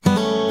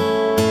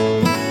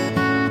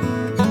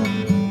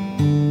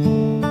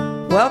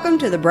Welcome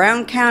to the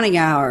Brown County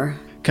Hour.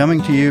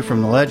 Coming to you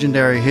from the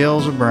legendary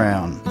hills of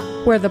Brown,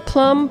 where the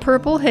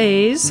plum-purple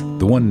haze,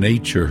 the one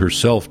nature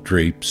herself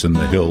drapes in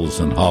the hills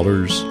and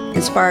hollers,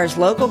 inspires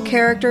local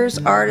characters,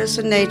 artists,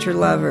 and nature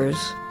lovers.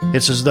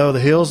 It's as though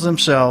the hills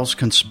themselves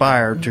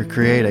conspire to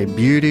create a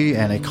beauty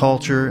and a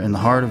culture in the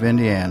heart of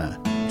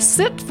Indiana.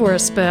 Sit for a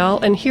spell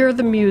and hear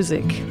the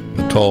music,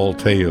 the tall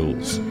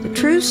tales, the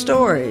true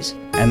stories,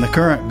 and the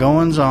current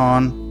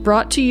goings-on,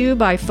 brought to you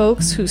by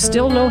folks who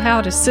still know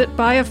how to sit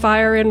by a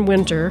fire in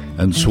winter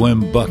and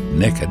swim buck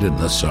naked in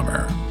the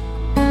summer.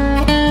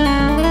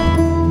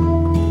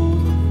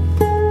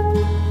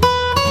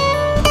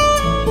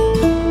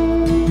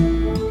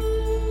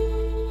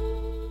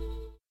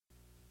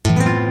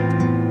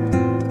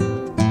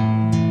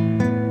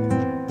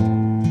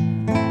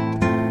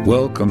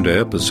 Welcome to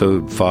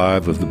Episode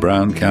 5 of the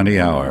Brown County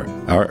Hour,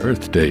 our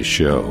Earth Day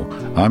show.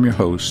 I'm your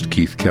host,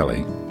 Keith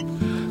Kelly.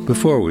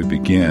 Before we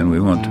begin, we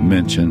want to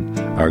mention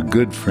our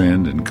good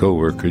friend and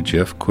co-worker,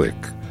 Jeff Quick,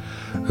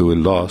 who we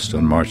lost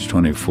on March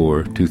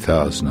 24,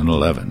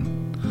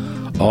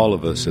 2011. All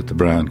of us at the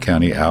Brown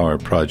County Hour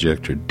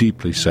Project are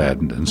deeply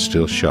saddened and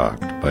still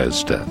shocked by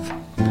his death.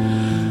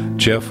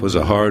 Jeff was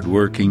a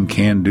hard-working,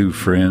 can-do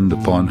friend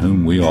upon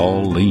whom we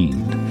all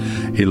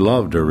leaned. He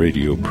loved our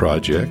radio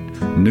project,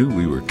 knew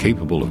we were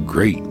capable of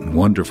great and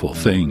wonderful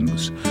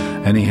things,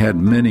 and he had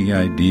many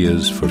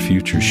ideas for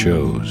future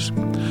shows.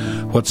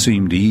 What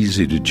seemed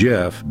easy to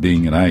Jeff,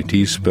 being an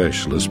IT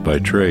specialist by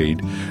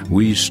trade,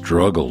 we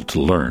struggled to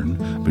learn,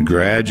 but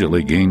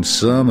gradually gained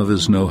some of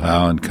his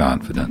know-how and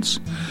confidence.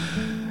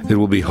 It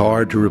will be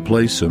hard to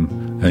replace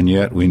him, and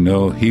yet we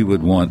know he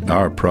would want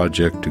our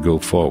project to go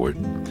forward.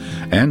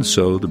 And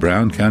so the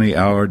Brown County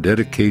Hour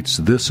dedicates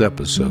this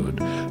episode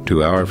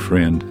to our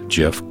friend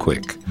Jeff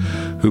Quick,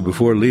 who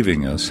before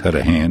leaving us had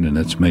a hand in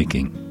its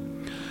making.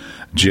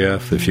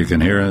 Jeff, if you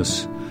can hear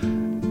us,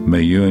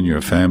 may you and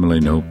your family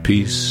know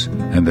peace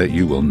and that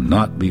you will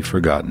not be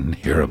forgotten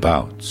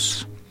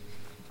hereabouts.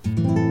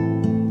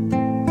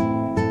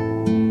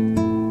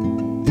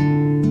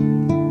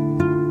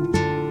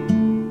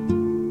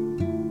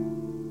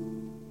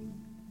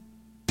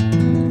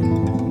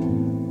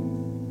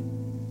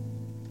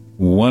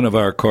 One of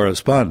our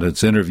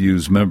correspondents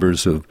interviews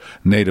members of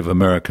Native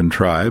American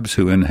tribes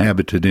who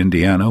inhabited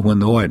Indiana when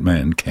the white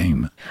man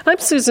came. I'm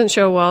Susan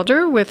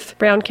Showalter with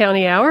Brown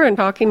County Hour and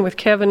talking with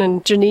Kevin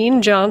and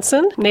Jeannine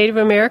Johnson, Native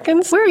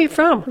Americans. Where are you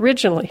from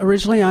originally?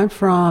 Originally, I'm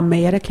from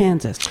Mayetta,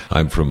 Kansas.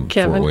 I'm from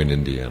Fort Wayne,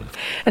 Indiana.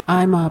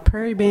 I'm a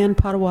Prairie Band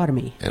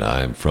Potawatomi. And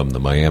I'm from the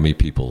Miami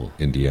people,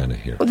 Indiana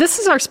here. Well, this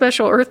is our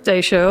special Earth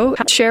Day show.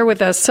 Share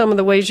with us some of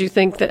the ways you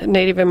think that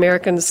Native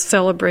Americans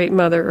celebrate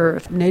Mother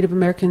Earth. Native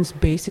Americans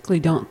basically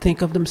don't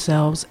think of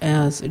themselves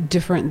as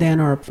different than,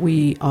 or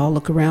we all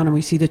look around and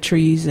we see the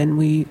trees and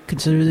we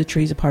consider the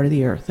trees a part of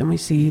the earth, and we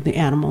see the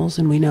animals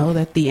and we know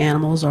that the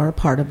animals are a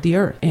part of the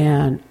earth,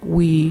 and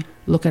we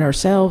look at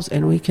ourselves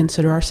and we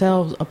consider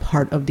ourselves a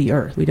part of the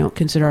earth. We don't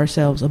consider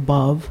ourselves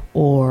above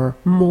or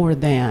more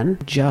than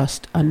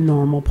just a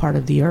normal part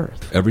of the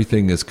earth.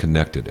 Everything is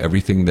connected.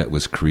 Everything that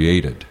was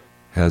created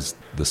has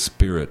the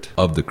spirit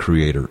of the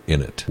Creator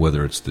in it,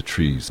 whether it's the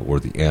trees or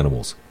the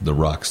animals, the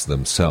rocks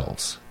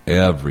themselves.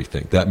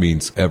 Everything. That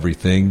means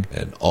everything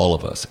and all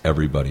of us,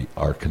 everybody,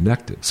 are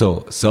connected.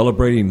 So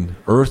celebrating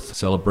Earth,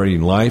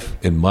 celebrating life,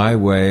 in my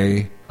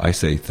way, I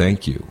say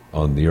thank you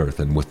on the earth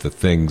and with the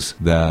things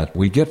that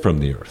we get from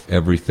the earth.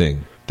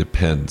 Everything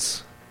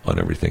depends on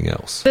everything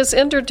else. This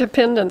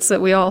interdependence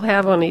that we all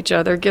have on each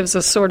other gives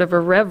us sort of a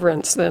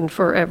reverence then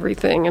for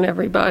everything and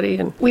everybody.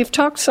 And we've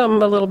talked a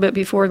little bit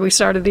before we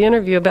started the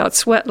interview about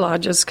sweat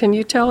lodges. Can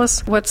you tell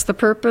us what's the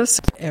purpose?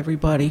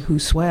 Everybody who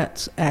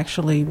sweats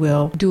actually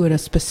will do it a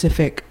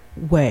specific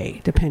way,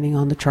 depending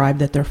on the tribe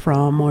that they're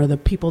from or the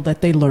people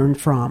that they learn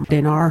from.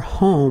 In our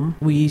home,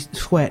 we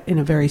sweat in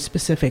a very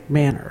specific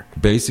manner.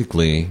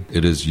 Basically,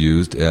 it is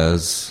used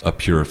as a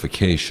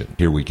purification.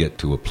 Here we get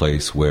to a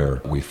place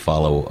where we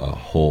follow a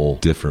whole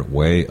different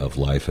way of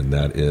life, and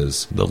that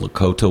is the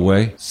Lakota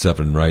way,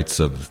 7 rites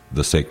of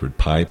the sacred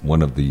pipe.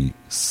 One of the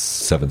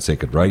 7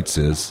 sacred rites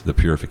is the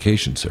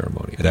purification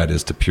ceremony. That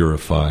is to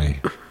purify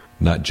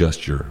not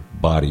just your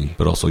body,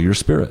 but also your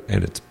spirit.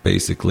 And it's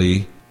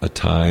basically a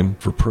time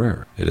for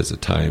prayer. It is a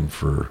time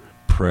for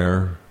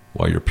prayer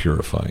while you're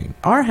purifying.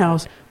 Our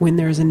house, when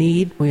there's a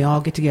need, we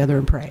all get together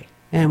and pray.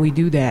 And we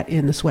do that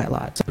in the sweat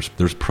lodge.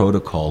 There's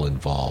protocol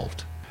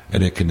involved.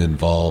 And it can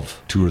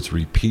involve 2 or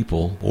 3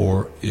 people,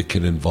 or it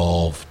can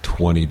involve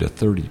 20 to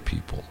 30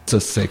 people. It's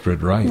a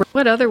sacred rite.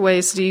 What other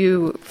ways do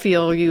you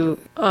feel you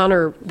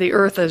honor the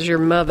earth as your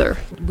mother?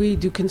 We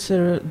do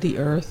consider the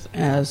earth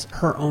as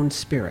her own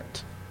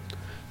spirit.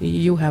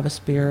 You have a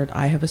spirit,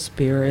 I have a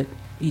spirit.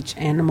 Each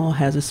animal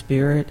has a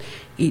spirit.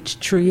 Each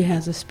tree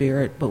has a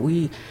spirit. But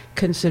we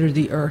consider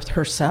the earth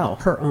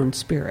herself, her own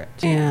spirit.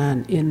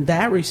 And in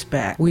that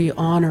respect, we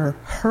honor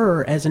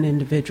her as an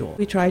individual.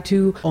 We try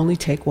to only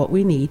take what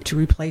we need to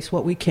replace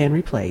what we can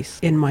replace.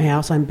 In my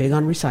house, I'm big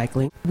on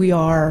recycling. We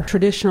are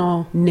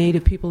traditional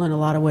Native people in a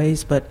lot of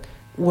ways, but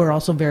we're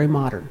also very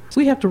modern.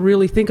 We have to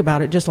really think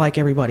about it just like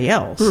everybody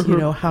else. You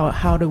know,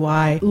 how do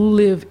I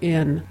live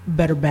in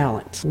better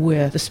balance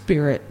with the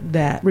spirit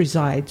that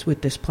resides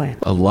with this planet?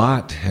 A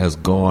lot has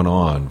gone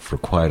on for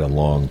quite a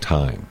long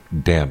time.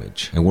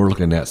 Damage. And we're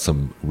looking at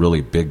some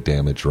really big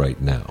damage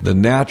right now. The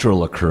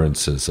natural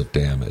occurrences of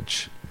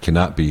damage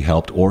cannot be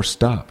helped or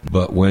stopped.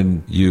 But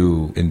when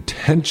you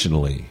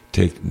intentionally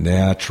take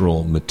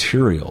natural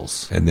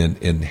materials and then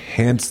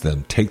enhance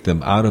them, take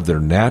them out of their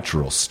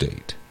natural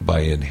state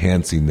by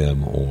enhancing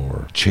them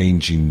or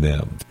changing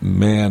them,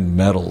 man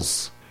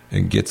meddles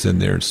and gets in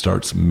there and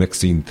starts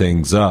mixing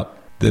things up,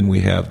 then we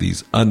have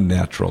these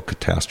unnatural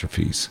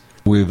catastrophes.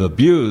 We've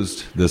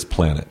abused this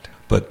planet,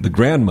 but the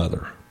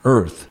grandmother,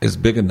 Earth, is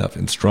big enough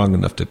and strong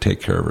enough to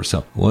take care of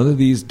herself. One of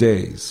these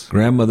days,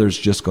 grandmother's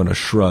just going to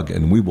shrug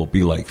and we will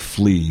be like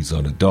fleas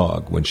on a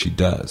dog when she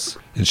does.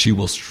 And she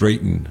will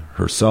straighten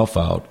herself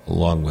out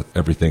along with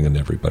everything and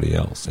everybody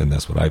else. And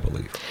that's what I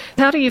believe.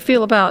 How do you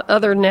feel about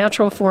other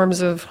natural forms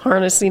of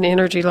harnessing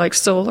energy like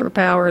solar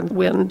power and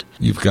wind?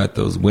 You've got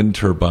those wind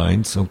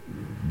turbines. So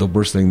the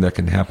worst thing that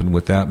can happen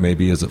with that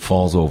maybe is it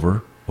falls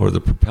over or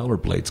the propeller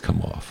blades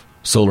come off.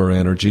 Solar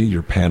energy,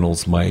 your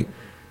panels might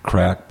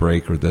crack,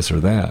 break, or this or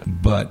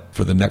that. But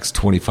for the next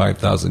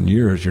 25,000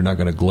 years, you're not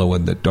going to glow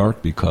in the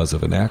dark because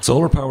of an accident.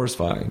 Solar power is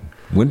fine.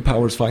 Wind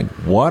power is fine.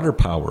 Water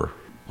power.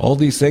 All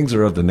these things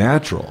are of the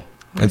natural.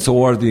 And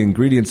so are the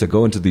ingredients that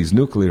go into these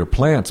nuclear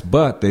plants,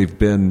 but they've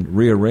been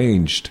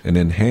rearranged and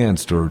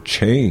enhanced or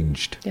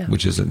changed,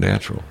 which isn't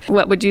natural.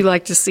 What would you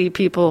like to see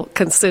people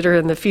consider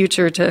in the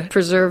future to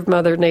preserve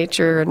Mother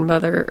Nature and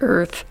Mother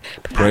Earth?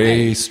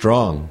 Pray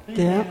strong.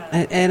 Yeah,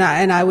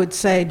 and I would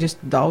say just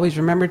always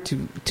remember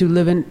to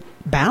live in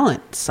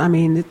balance. I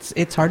mean,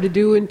 it's hard to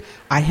do, and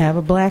I have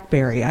a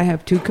BlackBerry. I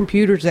have 2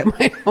 computers at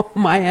my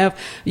home. I have,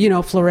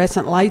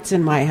 fluorescent lights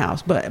in my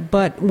house.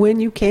 But when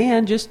you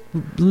can, just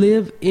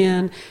live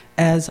in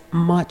as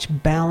much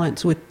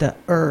balance with the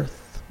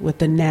earth, with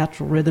the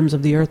natural rhythms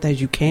of the earth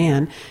as you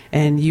can,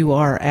 and you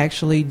are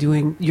actually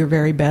doing your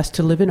very best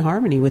to live in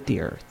harmony with the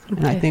earth. Okay.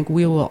 And I think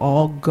we will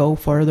all go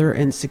further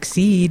and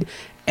succeed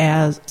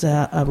as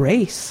a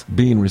race.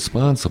 Being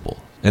responsible.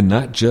 And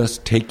not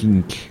just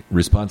taking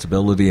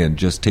responsibility and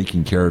just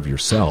taking care of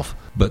yourself,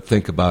 but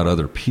think about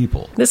other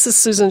people. This is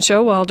Susan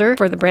Showalter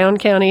for the Brown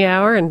County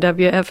Hour and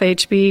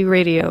WFHB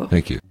Radio.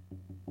 Thank you.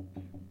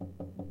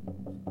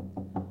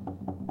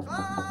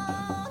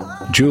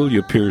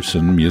 Julia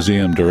Pearson,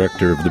 Museum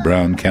Director of the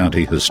Brown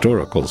County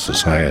Historical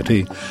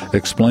Society,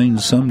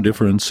 explains some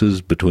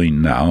differences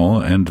between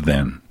now and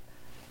then.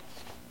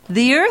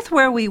 The earth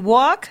where we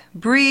walk,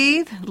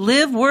 breathe,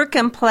 live, work,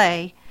 and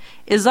play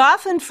is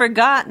often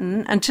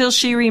forgotten until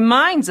she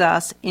reminds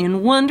us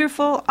in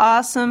wonderful,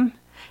 awesome,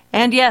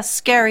 and yes,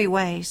 scary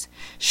ways.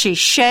 She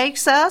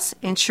shakes us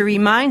and she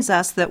reminds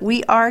us that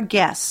we are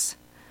guests.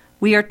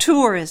 We are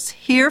tourists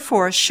here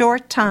for a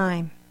short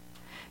time.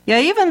 Yeah,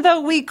 even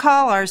though we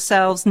call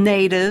ourselves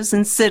natives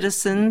and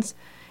citizens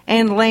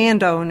and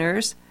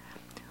landowners,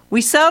 we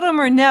seldom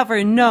or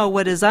never know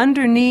what is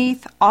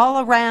underneath,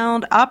 all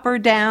around, up or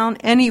down,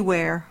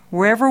 anywhere,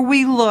 wherever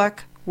we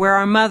look, where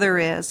our mother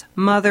is,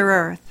 Mother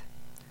Earth.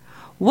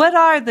 What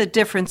are the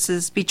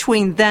differences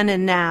between then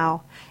and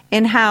now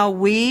in how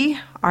we,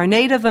 our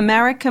Native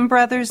American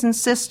brothers and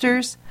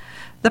sisters,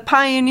 the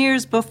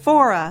pioneers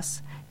before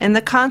us, and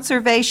the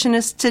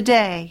conservationists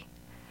today,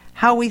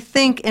 how we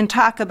think and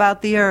talk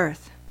about the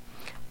earth?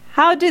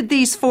 How did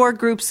these 4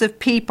 groups of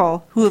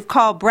people who have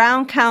called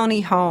Brown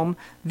County home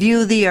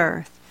view the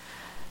earth?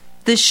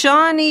 The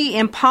Shawnee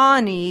and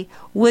Pawnee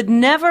would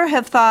never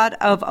have thought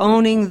of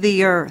owning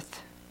the earth.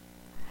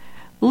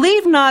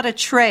 Leave not a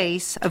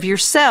trace of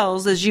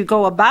yourselves as you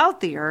go about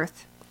the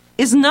earth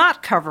is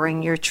not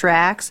covering your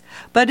tracks,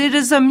 but it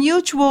is a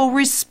mutual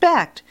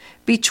respect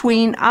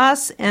between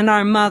us and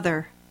our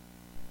mother.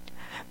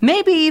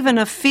 Maybe even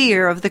a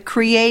fear of the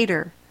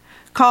Creator,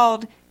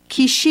 called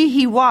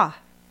Kishihiwa.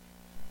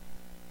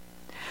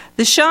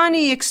 The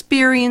Shawnee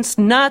experienced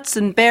nuts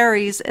and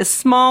berries as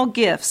small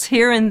gifts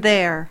here and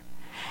there,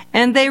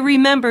 and they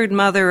remembered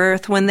Mother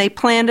Earth when they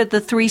planted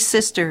the 3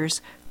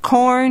 sisters,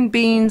 corn,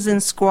 beans,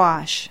 and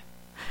squash.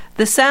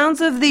 The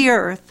sounds of the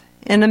earth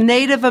in a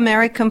Native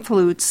American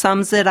flute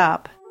sums it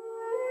up.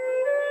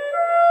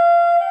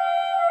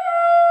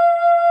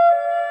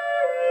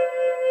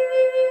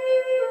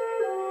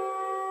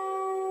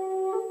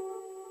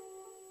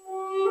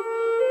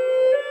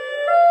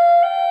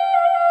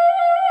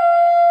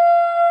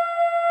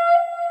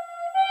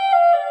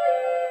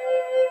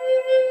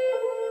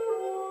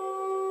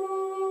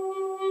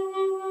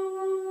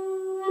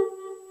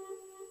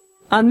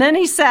 On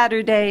many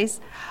Saturdays,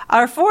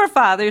 our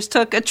forefathers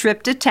took a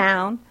trip to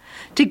town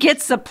to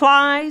get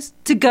supplies,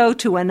 to go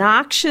to an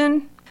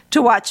auction,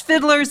 to watch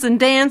fiddlers and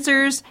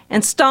dancers,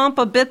 and stomp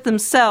a bit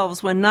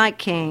themselves when night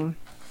came.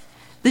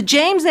 The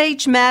James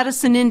H.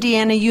 Madison,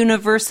 Indiana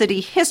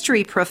University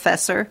history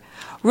professor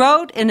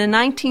wrote in a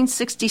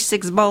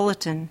 1966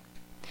 bulletin.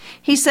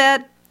 He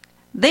said,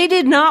 "They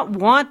did not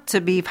want to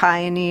be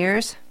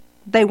pioneers.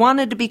 They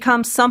wanted to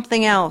become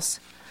something else,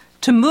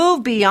 to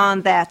move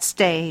beyond that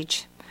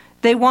stage.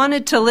 They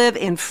wanted to live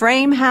in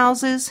frame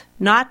houses,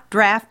 not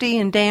drafty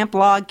and damp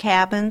log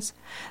cabins.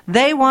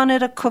 They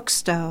wanted a cook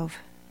stove,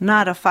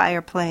 not a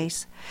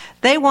fireplace.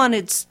 They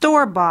wanted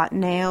store-bought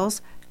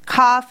nails,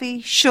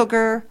 coffee,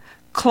 sugar,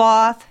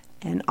 cloth,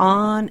 and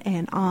on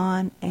and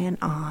on and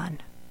on.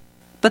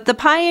 But the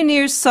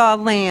pioneers saw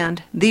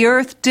land, the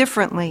earth,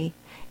 differently.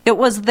 It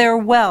was their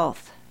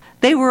wealth.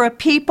 They were a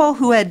people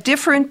who had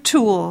different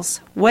tools,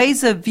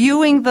 ways of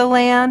viewing the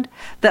land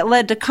that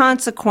led to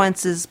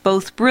consequences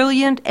both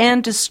brilliant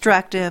and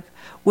destructive,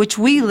 which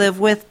we live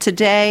with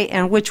today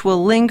and which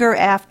will linger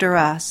after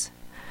us.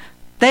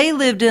 They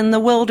lived in the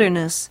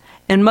wilderness,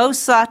 and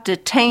most sought to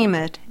tame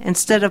it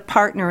instead of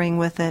partnering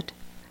with it.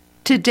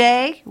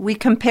 Today, we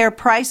compare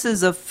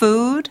prices of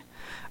food,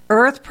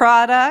 earth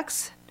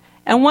products,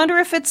 and wonder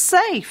if it's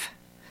safe.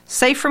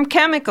 Safe from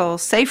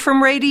chemicals, safe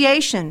from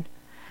radiation.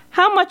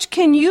 How much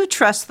can you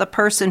trust the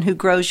person who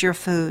grows your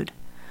food?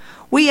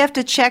 We have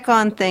to check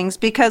on things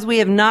because we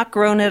have not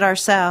grown it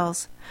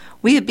ourselves.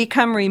 We have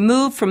become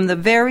removed from the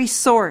very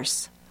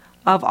source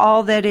of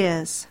all that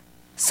is.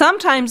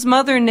 Sometimes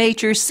Mother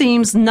Nature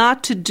seems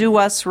not to do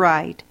us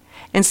right,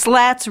 and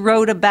Slats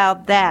wrote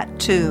about that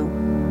too.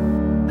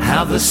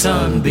 How the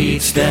sun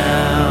beats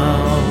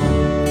down,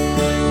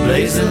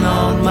 blazing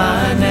on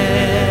my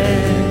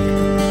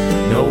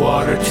neck, no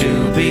water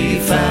to be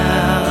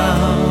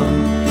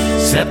found,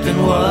 except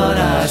in what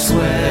I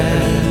sweat.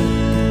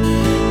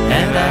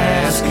 And I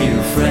ask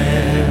you,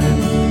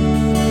 friend,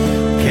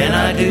 can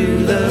I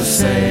do the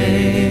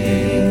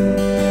same?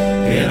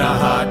 In a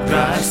hot,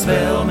 dry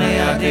spell,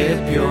 may I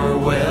dip your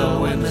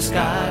well when the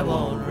sky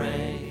won't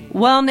rain?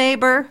 Well,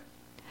 neighbor,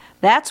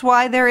 that's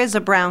why there is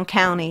a Brown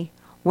County.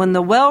 When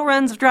the well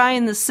runs dry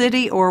in the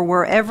city or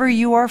wherever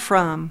you are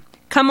from,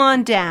 come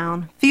on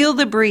down, feel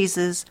the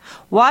breezes,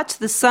 watch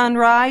the sun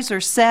rise or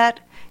set,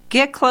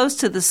 get close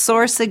to the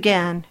source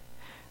again.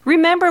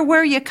 Remember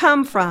where you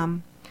come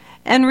from.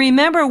 And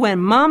remember, when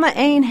Mama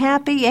ain't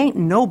happy, ain't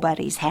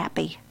nobody's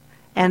happy.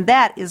 And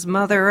that is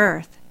Mother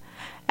Earth.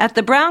 At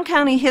the Brown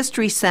County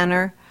History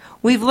Center,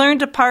 we've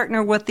learned to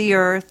partner with the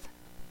earth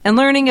and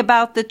learning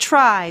about the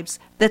tribes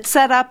that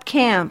set up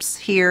camps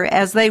here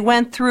as they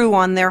went through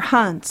on their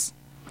hunts.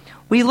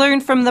 We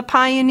learned from the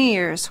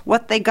pioneers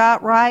what they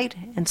got right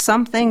and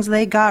some things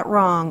they got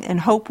wrong, and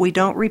hope we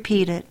don't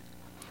repeat it.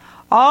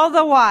 All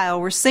the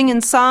while we're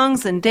singing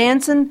songs and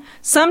dancing,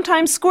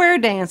 sometimes square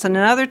dancing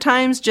and other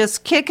times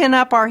just kicking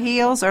up our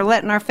heels or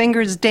letting our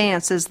fingers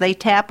dance as they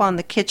tap on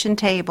the kitchen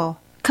table.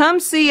 Come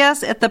see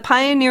us at the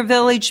Pioneer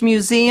Village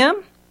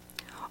Museum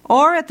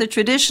or at the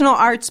Traditional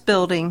Arts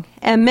Building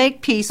and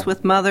make peace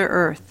with Mother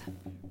Earth.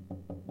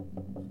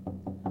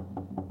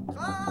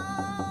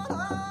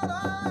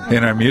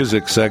 In our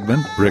music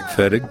segment, Rick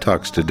Fettig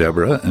talks to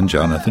Deborah and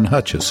Jonathan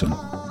Hutchison.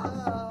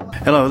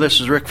 Hello, this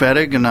is Rick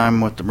Fettig, and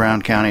I'm with the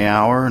Brown County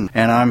Hour,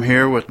 and I'm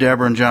here with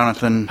Deborah and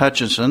Jonathan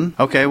Hutchison.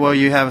 Okay, well,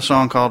 you have a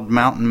song called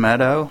Mountain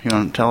Meadow. You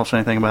want to tell us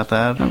anything about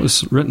that? That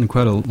was written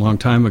quite a long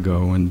time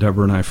ago when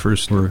Deborah and I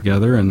first were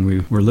together, and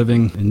we were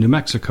living in New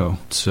Mexico.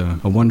 It's a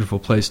wonderful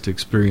place to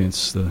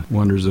experience the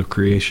wonders of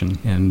creation,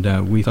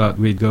 and we thought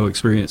we'd go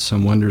experience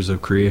some wonders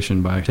of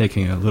creation by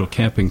taking a little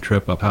camping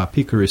trip up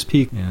Peaker's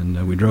Peak,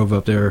 and we drove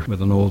up there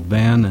with an old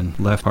van and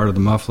left part of the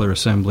muffler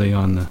assembly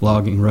on the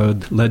logging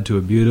road that led to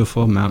a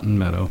beautiful mountain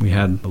meadow. We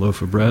had a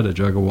loaf of bread, a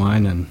jug of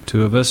wine, and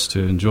two of us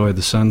to enjoy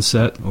the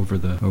sunset over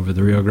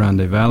the Rio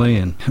Grande Valley,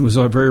 and it was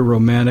all very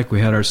romantic.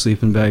 We had our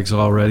sleeping bags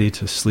all ready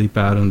to sleep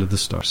out under the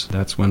stars.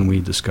 That's when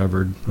we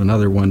discovered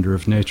another wonder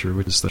of nature,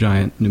 which is the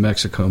giant New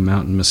Mexico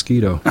mountain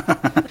mosquito.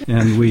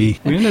 And we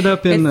ended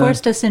up in... It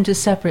forced us into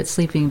separate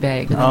sleeping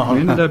bags. We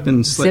ended up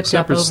in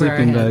separate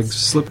sleeping bags,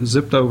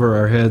 zipped over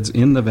our heads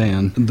in the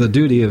van. The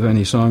duty of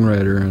any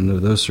songwriter under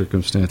those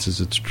circumstances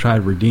is to try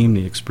to redeem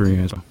the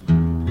experience.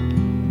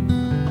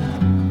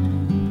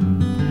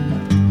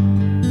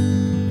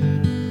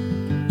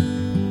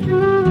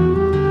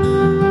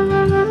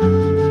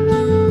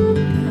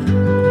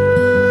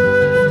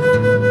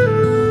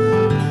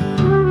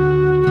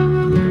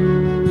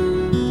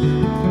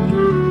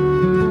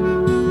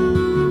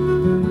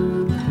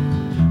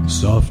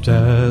 Soft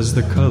as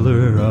the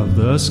color of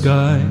the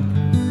sky,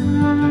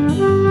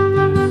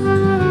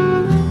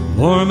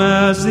 warm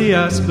as the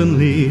aspen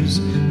leaves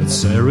that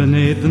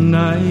serenade the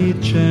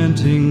night,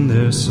 chanting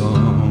their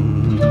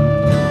song.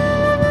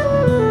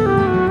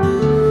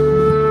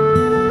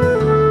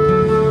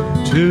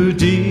 To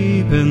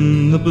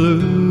deepen the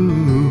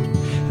blue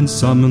and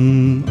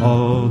summon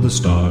all the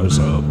stars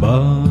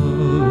above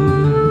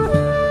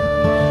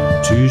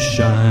to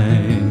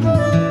shine.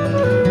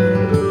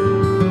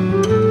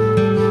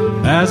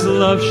 As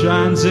love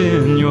shines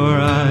in your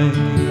eyes,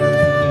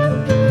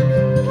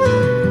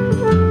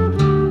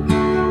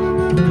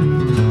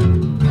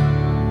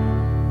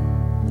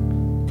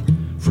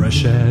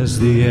 fresh as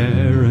the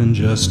air and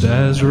just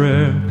as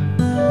rare,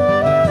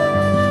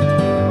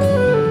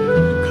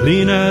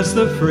 clean as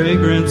the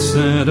fragrant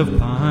scent of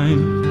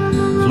pine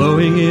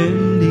flowing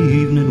in the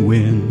evening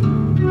wind.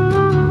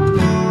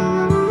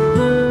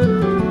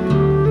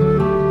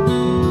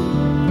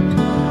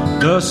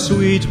 The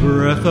sweet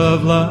breath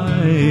of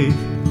life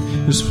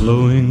is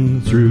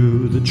flowing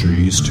through the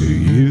trees to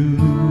you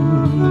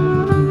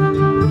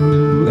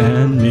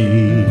and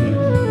me.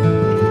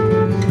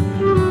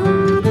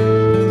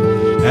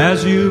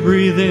 As you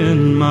breathe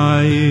in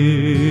my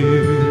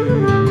ear,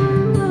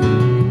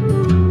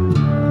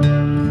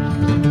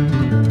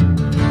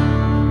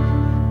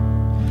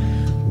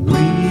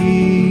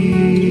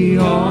 we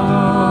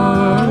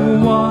are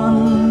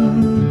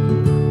one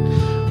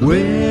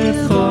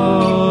with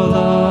all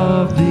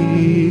of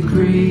the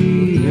creation,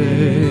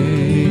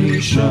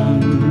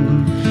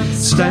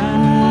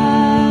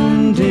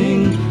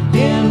 standing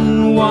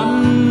in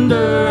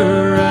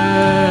wonder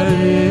at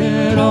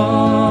it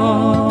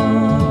all.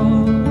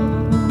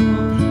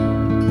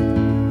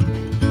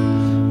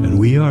 And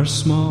we are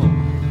small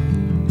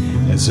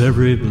as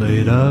every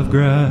blade of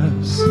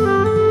grass,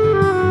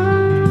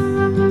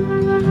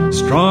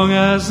 strong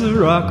as the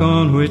rock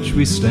on which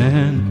we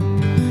stand,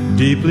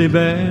 deeply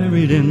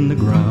buried in the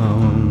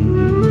ground.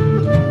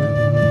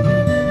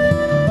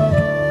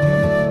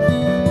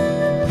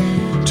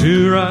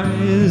 To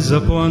rise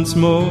up once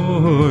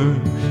more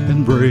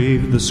and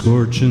brave the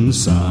scorching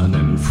sun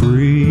and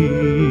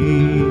freezing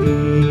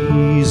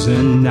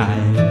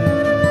night,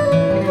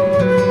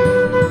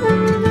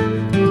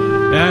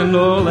 and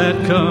all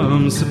that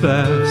comes to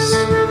pass.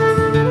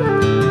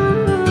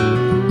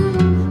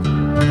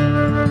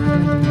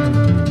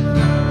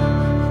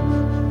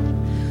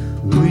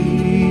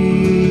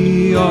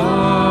 We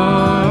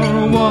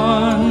are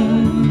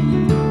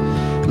one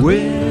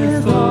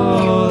with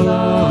all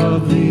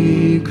of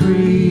the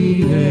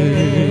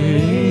creation,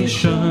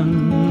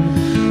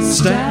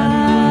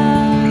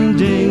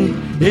 standing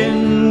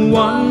in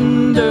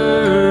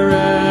wonder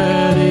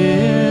at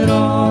it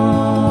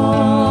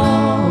all.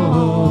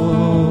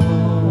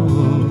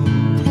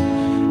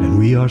 And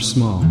we are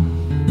small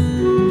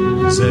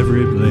as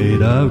every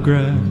blade of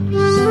grass,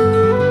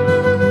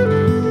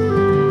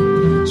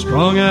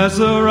 strong as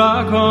the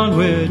rock on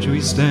which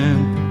we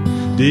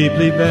stand,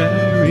 deeply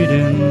buried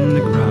in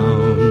the ground.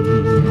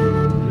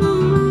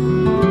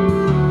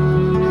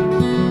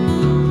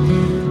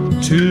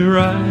 To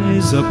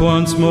rise up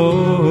once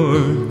more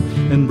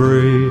and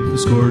brave the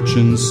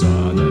scorching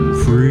sun and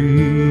freezing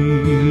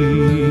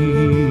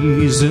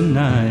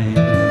night,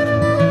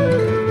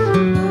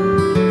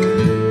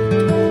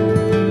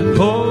 and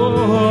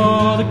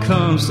all that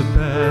comes to pass.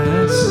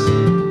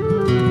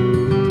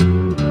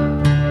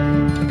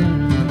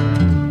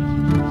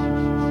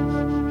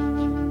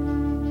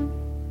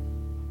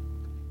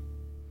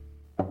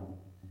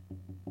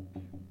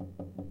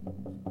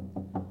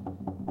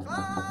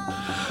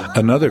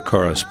 Another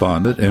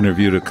correspondent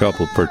interviewed a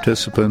couple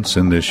participants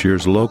in this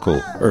year's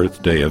local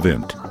Earth Day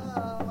event.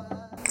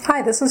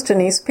 Hi, this is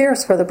Janice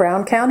Pierce for the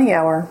Brown County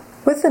Hour.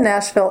 With the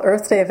Nashville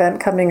Earth Day event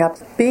coming up,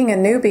 being a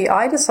newbie,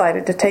 I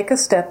decided to take a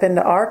step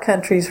into our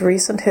country's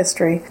recent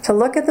history to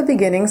look at the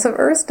beginnings of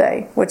Earth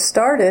Day, which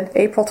started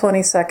April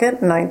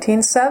 22nd,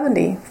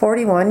 1970,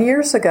 41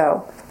 years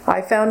ago.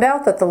 I found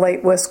out that the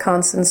late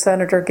Wisconsin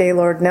Senator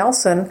Gaylord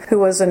Nelson, who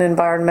was an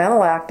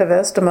environmental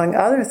activist, among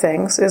other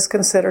things, is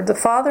considered the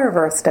father of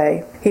Earth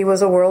Day. He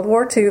was a World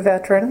War II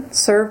veteran,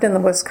 served in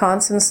the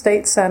Wisconsin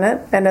State Senate,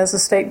 and as a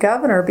state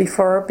governor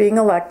before being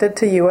elected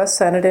to U.S.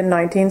 Senate in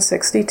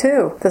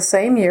 1962. The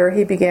same year,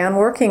 he began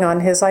working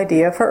on his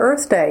idea for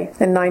Earth Day.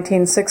 In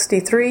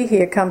 1963, he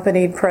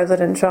accompanied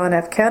President John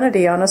F.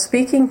 Kennedy on a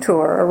speaking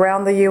tour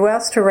around the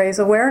U.S. to raise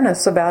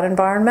awareness about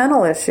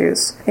environmental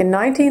issues. In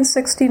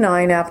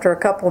 1969, after a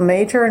couple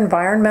major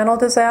environmental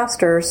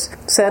disasters,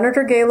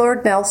 Senator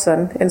Gaylord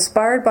Nelson,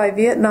 inspired by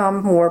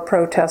Vietnam War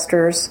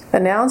protesters,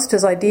 announced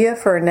his idea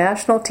for a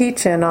national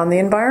teach-in on the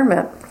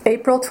environment.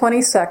 April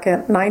 22,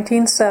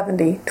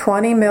 1970,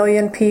 20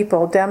 million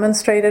people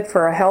demonstrated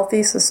for a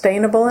healthy,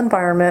 sustainable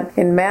environment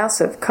in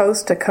massive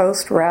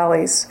coast-to-coast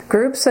rallies.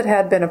 Groups that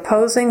had been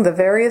opposing the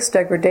various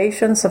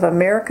degradations of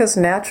America's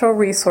natural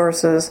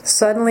resources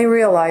suddenly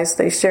realized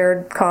they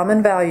shared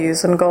common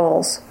values and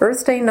goals.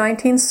 Earth Day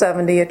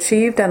 1970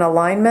 achieved an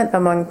alignment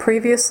among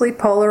previously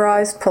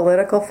polarized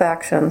political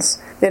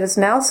factions. It is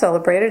now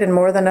celebrated in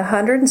more than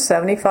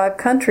 175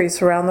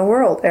 countries around the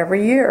world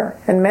every year,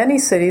 and many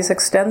cities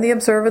extend the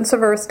observance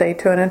of Earth Day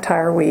to an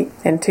entire week.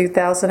 In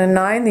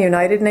 2009, the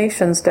United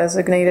Nations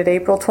designated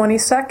April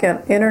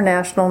 22nd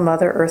International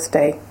Mother Earth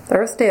Day.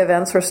 Earth Day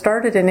events were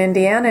started in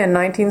Indiana in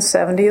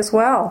 1970 as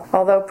well,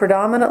 although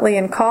predominantly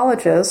in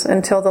colleges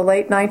until the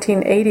late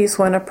 1980s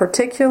when a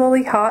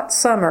particularly hot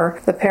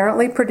summer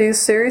apparently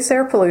produced serious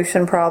air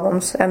pollution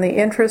problems and the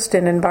interest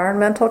in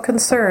environmental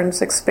concerns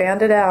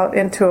expanded out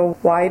into a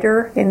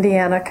wider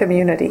Indiana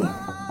community.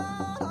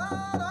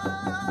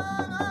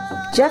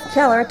 Jeff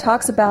Keller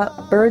talks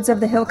about birds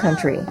of the hill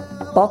country,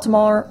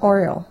 Baltimore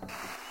Oriole.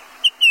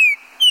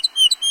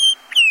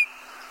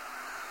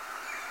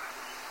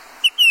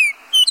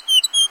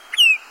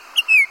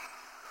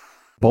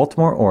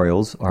 Baltimore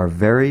Orioles are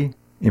very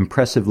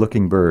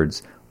impressive-looking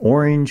birds,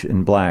 orange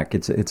and black.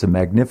 It's a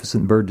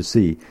magnificent bird to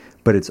see,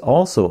 but it's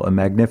also a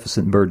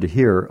magnificent bird to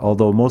hear,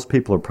 although most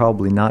people are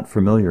probably not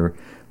familiar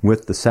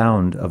with the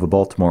sound of a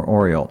Baltimore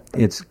Oriole.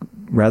 It's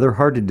rather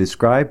hard to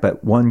describe,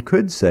 but one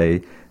could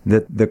say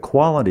that the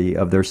quality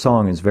of their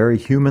song is very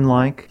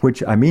human-like,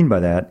 which I mean by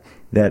that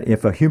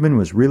if a human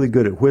was really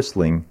good at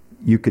whistling,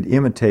 you could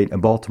imitate a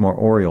Baltimore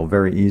Oriole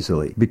very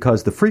easily,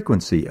 because the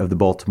frequency of the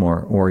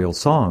Baltimore Oriole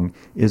song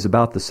is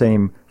about the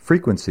same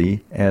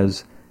frequency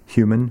as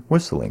human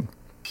whistling.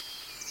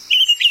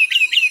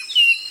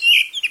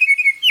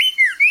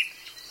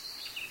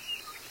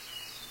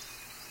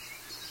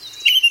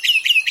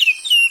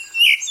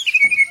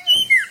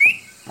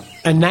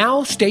 And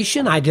now,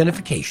 station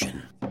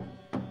identification.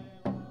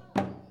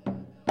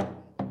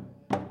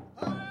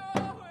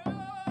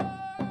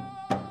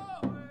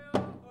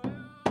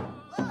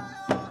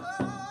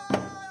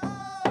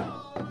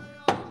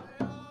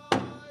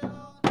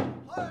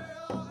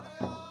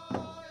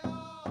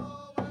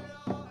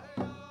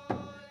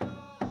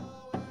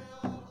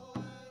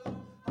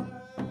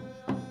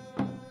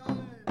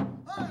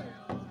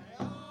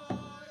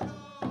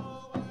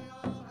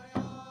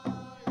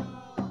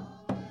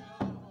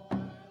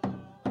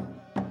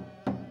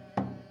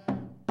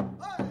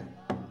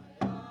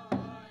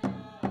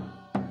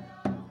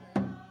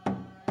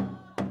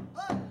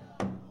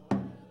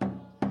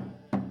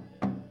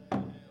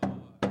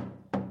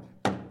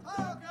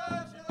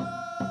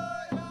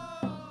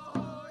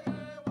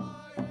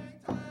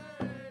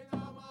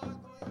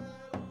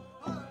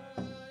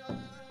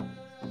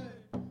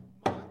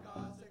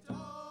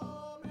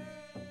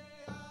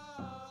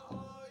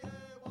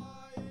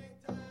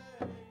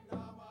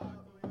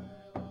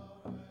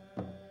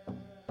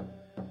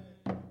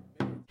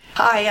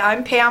 Hi,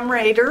 I'm Pam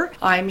Rader.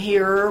 I'm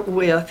here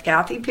with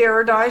Kathy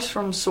Paradise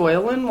from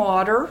Soil and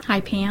Water.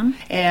 Hi, Pam.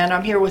 And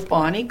I'm here with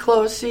Bonnie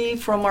Closey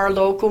from our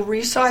local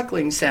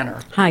recycling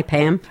center. Hi,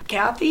 Pam.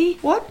 Kathy,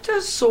 what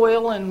does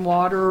Soil and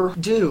Water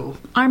do?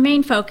 Our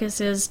main focus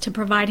is to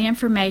provide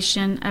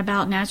information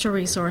about natural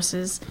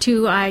resources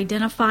to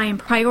identify and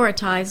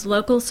prioritize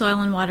local soil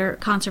and water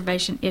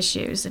conservation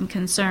issues and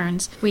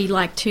concerns. We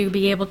like to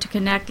be able to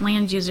connect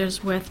land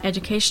users with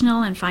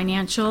educational and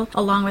financial,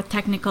 along with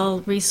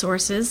technical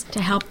resources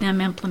to help them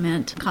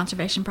implement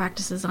conservation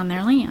practices on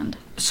their land.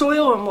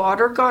 Soil and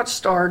Water got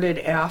started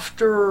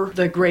after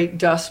the Great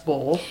Dust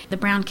Bowl. The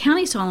Brown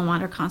County Soil and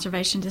Water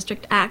Conservation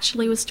District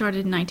actually was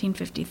started in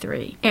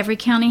 1953. Every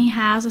county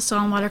has a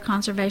soil and water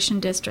conservation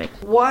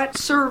district. What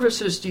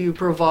services do you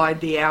provide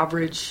the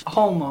average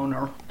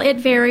homeowner? It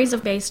varies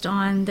based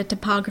on the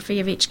topography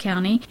of each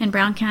county. In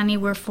Brown County,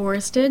 we're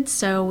forested,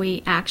 so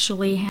we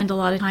actually spend a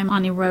lot of time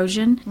on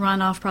erosion,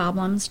 runoff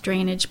problems,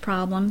 drainage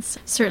problems.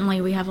 Certainly,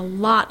 we have a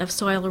lot of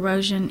soil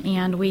erosion,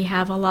 and we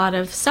have a lot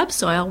of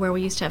subsoil where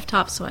we used to have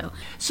topsoil.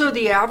 So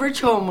the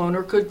average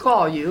homeowner could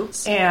call you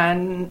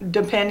and,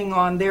 depending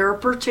on their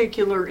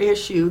particular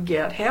issue,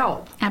 get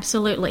help.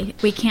 Absolutely.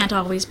 We can't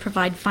always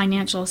provide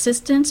financial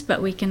assistance,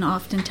 but we can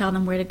often tell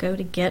them where to go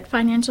to get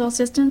financial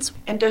assistance.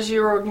 And does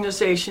your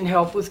organization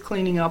help with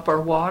cleaning up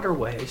our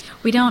waterways?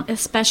 We don't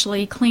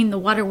especially clean the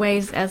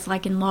waterways as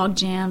like in log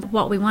jam.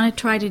 What we want to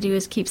try to do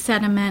is keep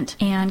sediment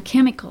and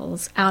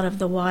chemicals out of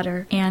the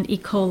water, and E.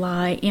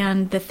 coli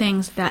and the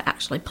things that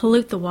actually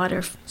pollute the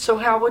water. So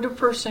how would a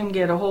person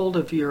get a hold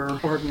of your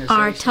organization?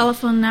 Our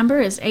telephone number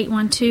is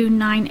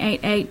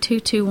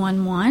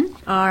 812-988-2211.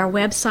 Our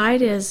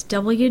website is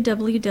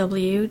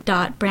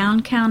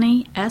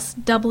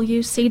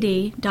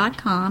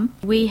www.browncountyswcd.com.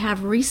 We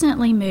have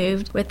recently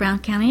moved with Brown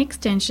County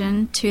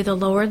Extension to the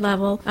lower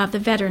level of the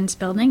Veterans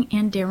Building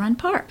in Deer Run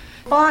Park.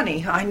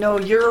 Bonnie, I know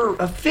your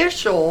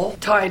official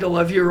title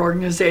of your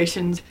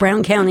organization's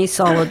Brown County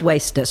Solid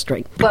Waste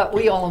District. But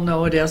we all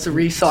know it as a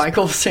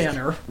recycle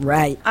center.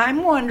 Right.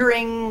 I'm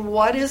wondering,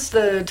 what is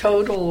the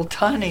total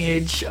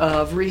tonnage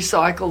of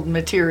recycled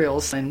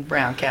materials in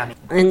Brown County?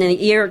 In the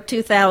year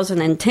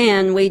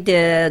 2010, we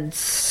did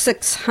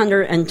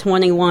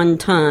 621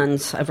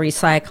 tons of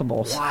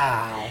recyclables.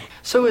 Wow.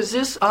 So is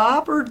this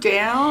up or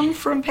down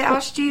from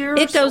past years?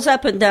 It goes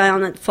up and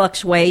down. It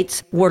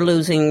fluctuates. We're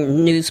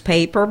losing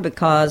newspaper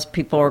because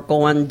people are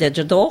going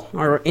digital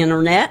or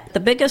internet. The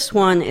biggest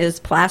one is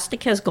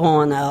plastic has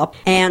gone up.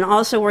 And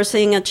also we're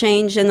seeing a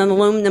change in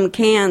aluminum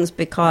cans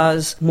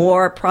because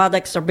more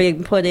products are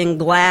being put in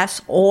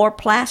glass or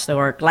plastic.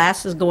 Or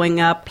glass is going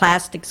up,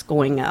 plastic's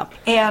going up.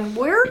 And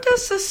where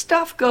does this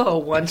stuff go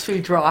once we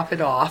drop it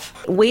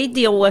off? We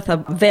deal with a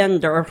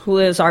vendor who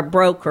is our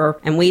broker,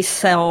 and we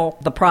sell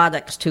the products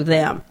to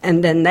them.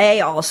 And then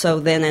they also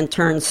then in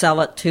turn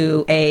sell it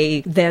to a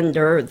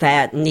vendor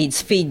that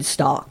needs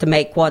feedstock to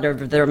make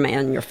whatever they're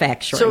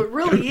manufacturing. So it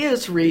really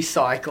is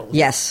recycled.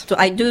 Yes. So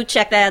I do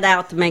check that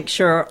out to make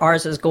sure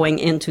ours is going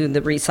into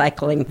the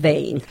recycling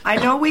vein. I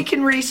know we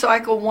can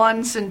recycle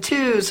 1s and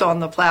 2s on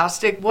the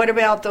plastic. What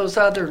about those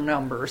other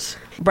numbers?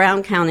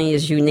 Brown County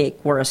is unique.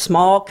 We're a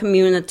small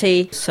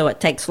community, so it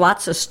takes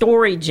lots of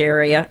storage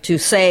area to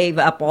save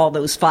up all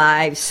those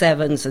 5,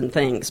 7s and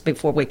things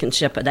before we can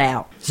ship it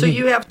out. So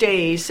you have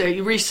days,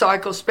 you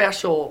recycle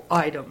special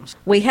items.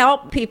 We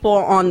help people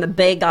on the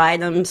big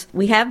items.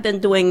 We have been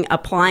doing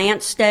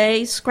appliance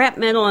days, scrap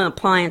metal and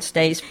appliance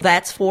days.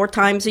 That's 4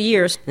 times a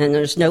year, and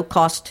there's no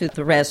cost to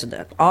the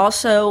resident.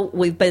 Also,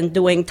 we've been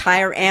doing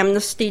tire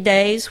amnesty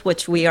days,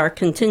 which we are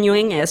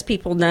continuing. As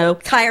people know,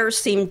 tires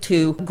seem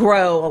to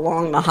grow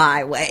along the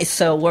highway,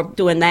 so we're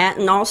doing that.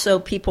 And also,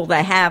 people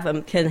that have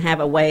them can have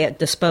a way of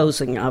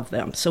disposing of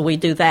them. So we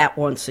do that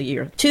once a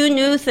year. 2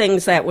 new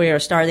things that we are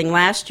starting.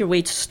 Last year,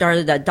 we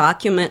started a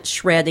document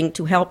shredding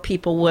to help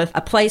people with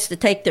a place to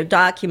take their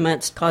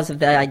documents because of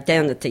the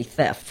identity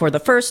theft. For the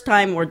first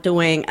time, we're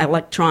doing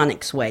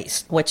electronics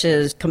waste, which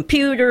is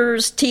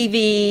computers,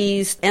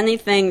 TVs,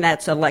 anything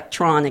that's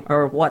electronic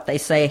or what they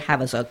say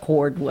has a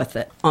cord with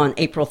it on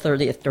April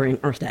 30th during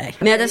Earth Day.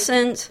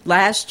 Medicines.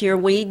 Last year,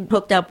 we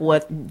hooked up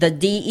with the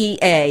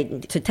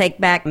DEA to take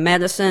back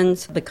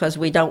medicines because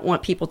we don't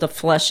want people to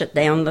flush it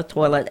down the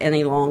toilet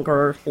any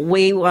longer.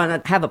 We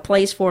want to have a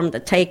place for them to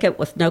take it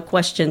with no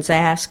questions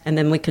asked, and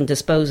then we can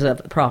dispose of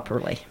it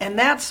properly. And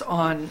that's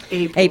on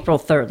April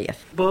 30th.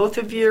 Both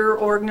of your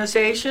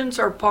organizations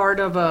are part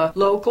of a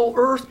local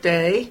Earth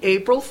Day,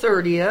 April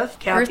 30th.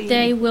 Kathy? Earth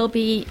Day will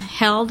be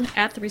held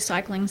at the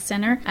Recycling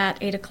Center at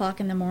 8 o'clock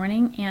in the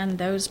morning, and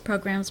those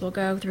programs will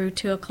go through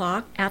 2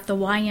 o'clock. At the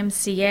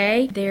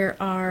YMCA, there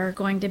are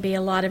going to be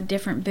a lot of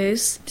different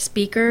booths,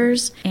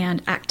 speakers,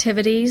 and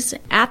activities.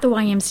 At the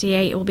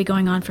YMCA, it will be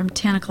going on from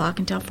 10 o'clock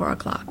until 4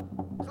 o'clock.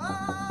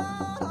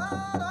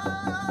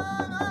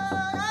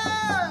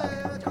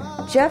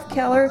 Jeff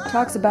Keller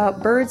talks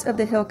about birds of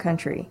the hill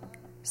country.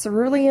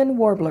 Cerulean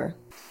warbler.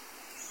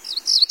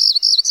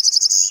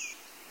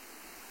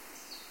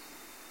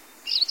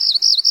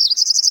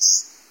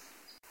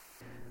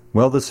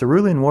 Well, the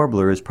cerulean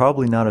warbler is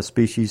probably not a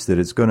species that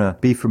is going to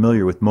be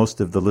familiar with most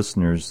of the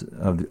listeners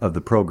of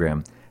the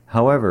program.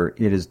 However,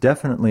 it is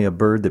definitely a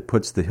bird that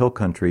puts the hill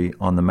country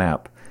on the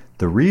map.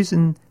 The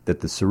reason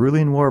that the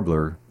cerulean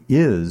warbler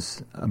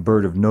is a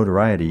bird of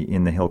notoriety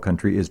in the hill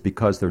country is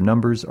because their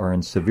numbers are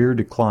in severe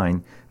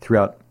decline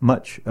throughout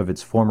much of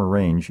its former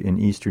range in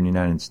eastern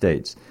United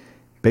States.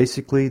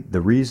 Basically,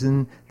 the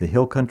reason the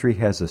hill country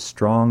has a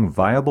strong,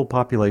 viable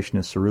population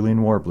of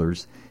cerulean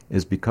warblers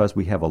is because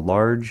we have a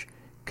large,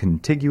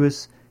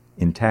 contiguous,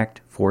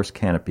 intact forest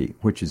canopy,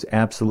 which is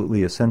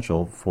absolutely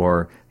essential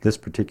for this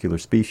particular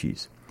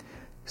species.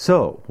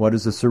 So, what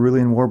does a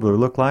cerulean warbler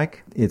look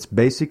like? It's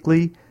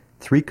basically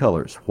 3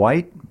 colors,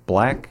 white,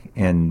 black,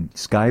 and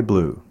sky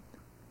blue.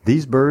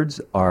 These birds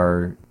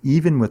are,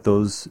 even with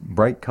those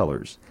bright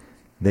colors,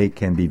 they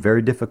can be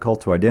very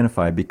difficult to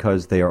identify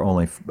because they are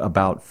only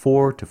about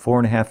 4 to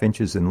 4.5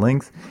 inches in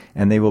length,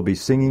 and they will be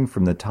singing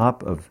from the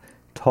top of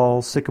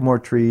tall sycamore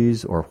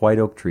trees or white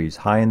oak trees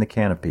high in the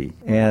canopy.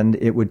 And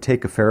it would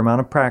take a fair amount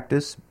of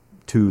practice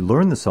to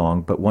learn the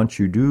song, but once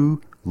you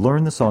do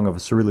learn the song of a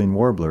cerulean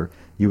warbler,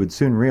 you would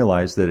soon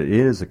realize that it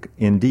is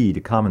indeed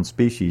a common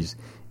species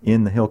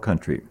in the hill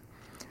country.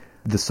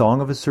 The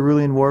song of a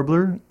cerulean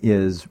warbler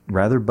is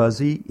rather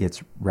buzzy,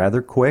 it's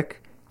rather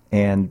quick,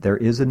 and there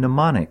is a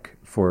mnemonic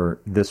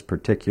for this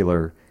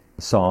particular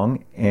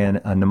song,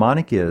 and a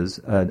mnemonic is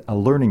a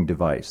learning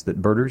device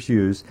that birders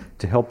use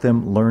to help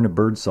them learn a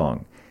bird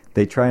song.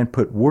 They try and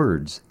put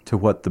words to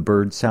what the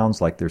bird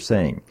sounds like they're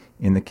saying.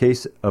 In the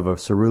case of a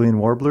cerulean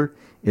warbler,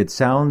 it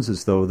sounds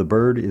as though the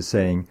bird is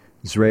saying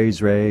zray,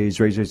 zray,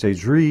 zray, zray, zray,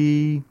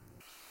 zree.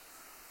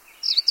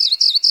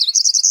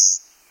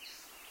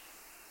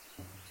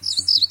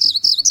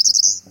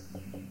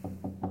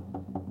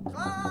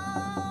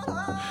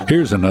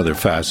 Here's another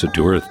facet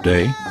to Earth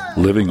Day,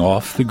 living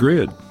off the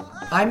grid.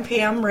 I'm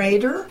Pam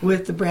Rader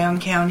with the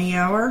Brown County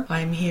Hour.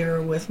 I'm here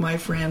with my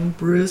friend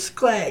Bruce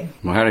Clegg.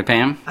 Well, howdy,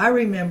 Pam. I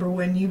remember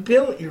when you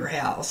built your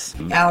house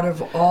out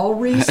of all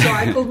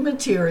recycled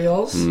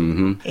materials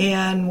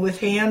and with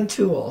hand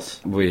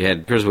tools.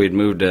 We'd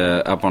moved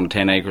up on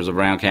 10 acres of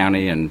Brown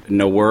County and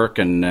no work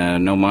and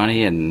no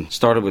money, and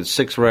started with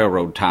 6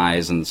 railroad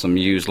ties and some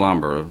used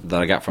lumber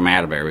that I got from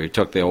Atterbury. We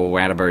took the old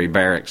Atterbury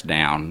barracks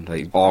down.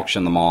 They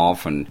auctioned them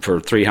off, and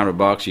for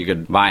 $300 you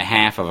could buy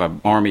half of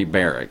an army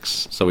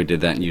barracks. So we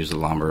did that and use the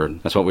lumber.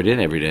 That's what we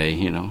did every day,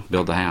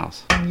 build the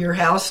house. Your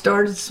house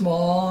started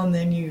small and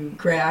then you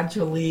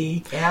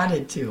gradually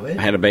added to it.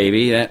 I had a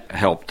baby. That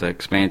helped the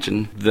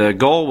expansion. The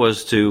goal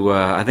was to,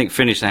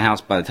 finish the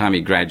house by the time he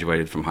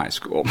graduated from high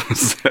school.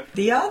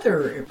 The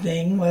other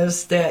thing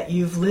was that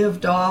you've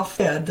lived off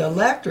the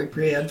electric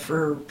grid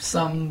for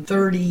some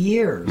 30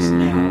 years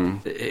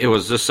now. It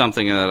was just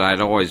something that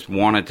I'd always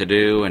wanted to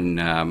do,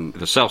 and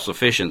the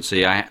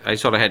self-sufficiency. I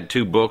sort of had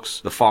 2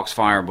 books, the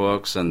Foxfire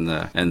books and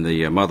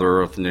the Mother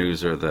Earth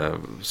News or the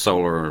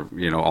solar,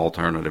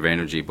 alternative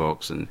energy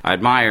books. And I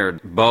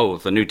admired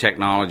both the new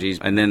technologies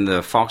and then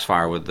the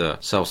Foxfire with the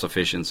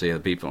self-sufficiency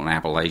of the people in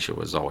Appalachia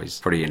was always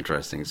pretty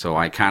interesting. So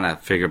I kind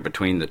of figured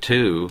between the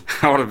two,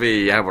 I ought to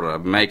be able to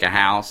make a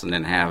house and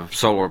then have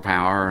solar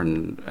power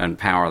and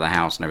power the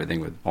house and everything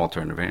with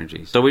alternative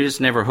energy. So we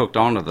just never hooked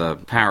onto the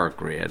power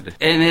grid.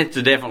 And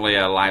it's definitely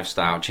a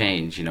lifestyle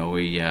change.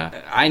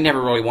 I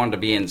never really wanted to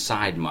be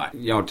inside much.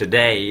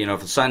 Today, if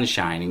the sun's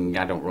shining,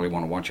 I don't really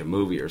want to watch a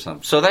movie or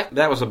something. So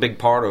that was a big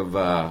part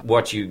of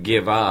what you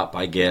give up,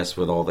 I guess,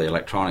 with all the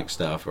electronic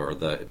stuff or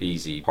the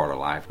easy part of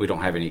life. We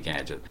don't have any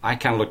gadgets. I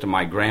kind of looked at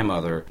my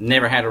grandmother,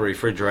 never had a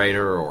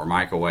refrigerator or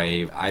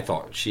microwave. I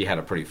thought she had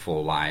a pretty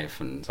full life,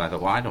 and so I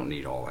thought, well, I don't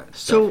need all that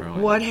stuff. So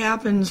really. What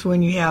happens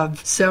when you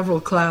have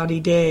several cloudy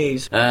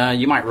days?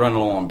 You might run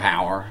low on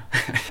power.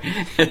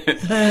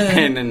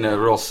 And in the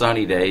real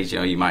sunny days,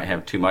 you might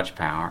have too much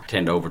power,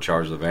 tend to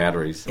overcharge the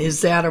batteries.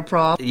 Is that a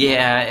problem?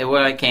 Yeah,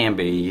 it can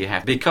be.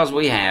 Because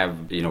we have,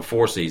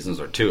 4 seasons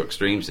or 2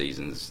 extreme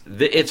seasons,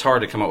 it's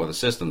hard to come up with a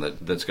system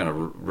that's going to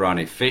run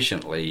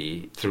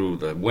efficiently through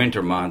the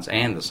winter months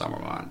and the summer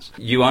months.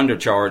 You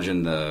undercharge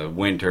in the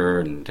winter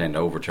and tend to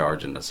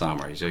overcharge in the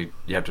summer, so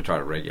you have to try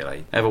to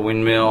regulate. I have a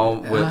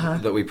windmill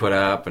that we put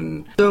up.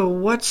 And so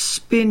what's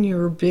been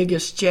your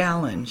biggest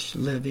challenge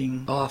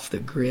living off the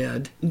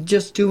grid?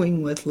 Just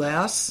doing with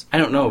less? I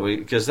don't know,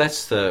 because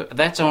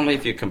that's only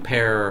if you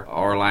compare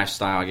our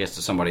lifestyle, I guess,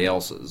 to somebody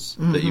else's,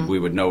 that we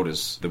would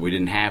notice that we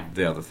didn't have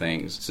the other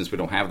things. Since we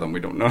don't have them, we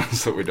don't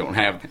notice that we don't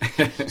have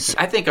them.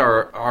 I think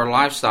our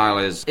lifestyle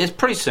is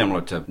pretty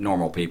similar to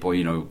normal people,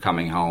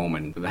 coming home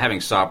and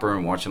having supper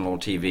and watching a little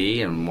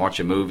TV and watch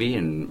a movie.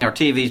 And our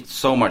TV's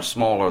so much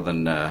smaller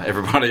than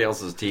everybody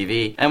else's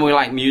TV. And we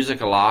like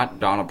music a lot.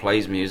 Donna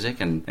plays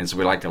music, and so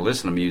we like to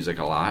listen to music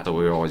a lot. So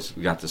we always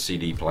got the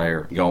CD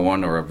player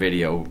going or a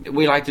video.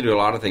 We like to do a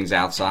lot of things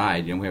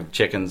outside. We have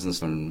chickens and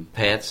some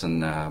pets,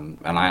 and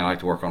I like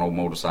to work on old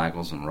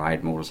motorcycles and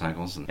ride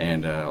motorcycles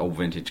and old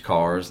vintage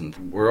cars.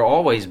 And we're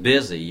always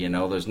busy.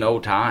 There's no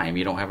time.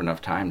 You don't have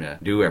enough time to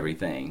do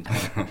everything.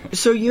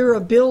 So you're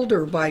a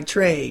builder by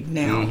trade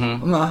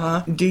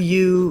now. Do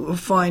you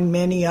find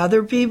many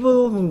other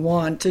people who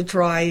want to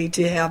try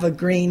to have a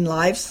green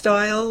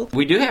lifestyle?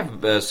 We do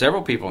have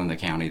several people in the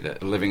county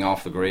that are living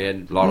off the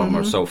grid. A lot of them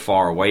are so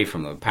far away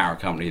from the power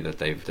company that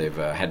they've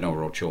had no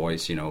real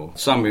choice.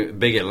 Some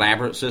big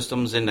elaborate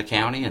systems in the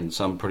county and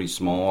some pretty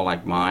small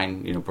like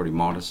mine, pretty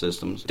modest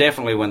systems.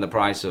 Definitely when the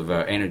price of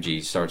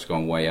energy starts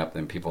going way up,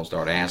 then people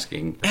start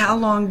asking. How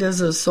long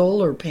does a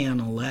solar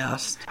panel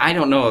last? I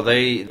don't know.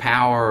 They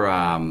power,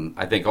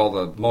 I think,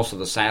 most of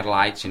the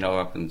satellites,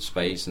 up in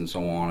space and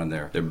so on, and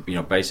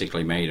they're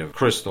basically made of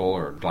crystal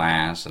or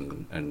glass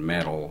and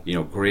metal,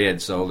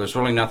 grid. So there's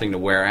really nothing to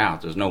wear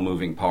out. There's no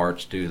moving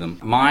parts to them.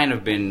 Mine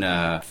have been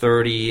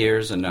 30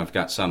 years, and I've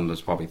got some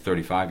that's probably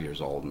 35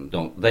 years old,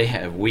 and they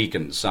have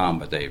weakened some,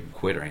 but they've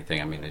quit or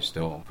anything. I mean, they're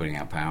still putting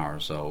out power.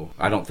 So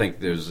I don't think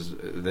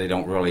they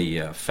don't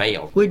really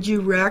fail. Would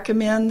you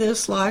recommend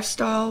this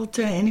lifestyle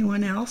to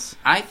anyone else?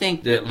 I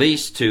think that at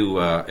least to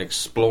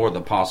explore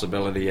the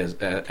possibility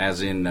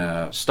as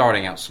in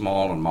starting out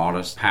small and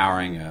modest,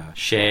 powering a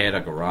shed, a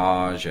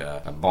garage,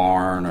 a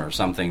barn, or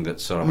something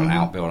that's sort of an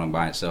outbuilding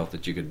by itself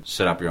that you could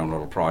set up your own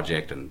little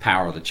project and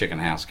power the chicken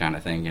house kind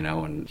of thing,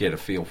 and get a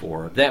feel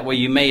for it. That way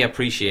you may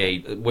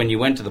appreciate when you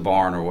went to the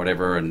barn or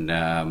whatever, and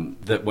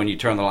that when you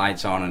turn the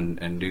lights on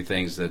and do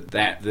things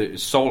that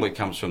solely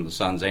comes from the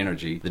sun's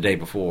energy the day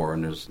before,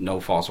 and there's no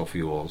fossil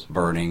fuels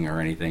burning or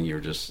anything.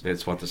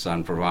 It's what the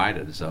sun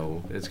provided,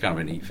 so it's kind of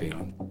a neat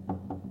feeling.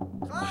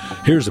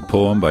 Here's a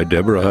poem by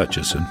Deborah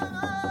Hutchison.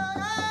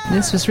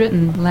 This was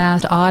written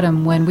last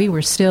autumn when we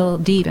were still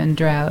deep in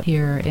drought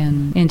here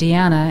in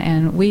Indiana,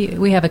 and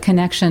we have a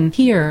connection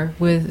here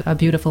with a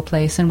beautiful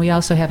place, and we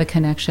also have a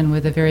connection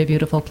with a very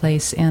beautiful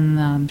place in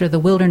the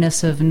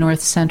wilderness of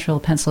north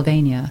central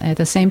Pennsylvania. At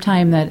the same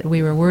time that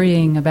we were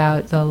worrying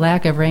about the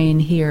lack of rain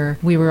here,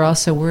 we were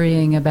also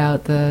worrying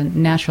about the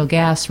natural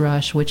gas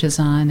rush which is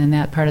on in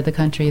that part of the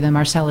country, the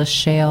Marcellus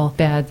shale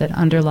bed that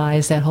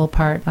underlies that whole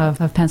part of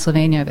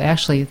Pennsylvania.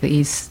 Actually,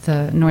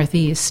 the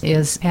northeast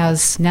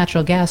has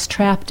natural gas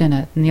trapped in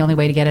it, and the only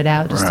way to get it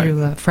out is through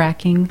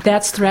fracking.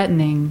 That's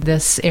threatening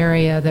this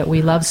area that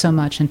we love so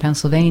much in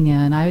Pennsylvania,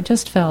 and I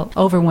just felt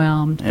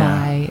overwhelmed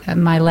by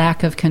my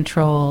lack of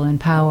control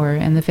and power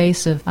in the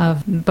face of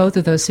both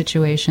of those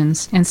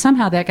situations, and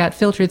somehow that got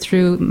filtered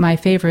through my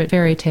favorite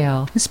fairy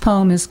tale. This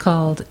poem is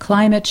called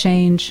Climate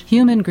Change,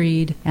 Human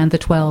Greed, and the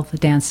 12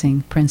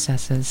 Dancing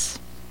Princesses.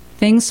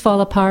 Things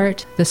fall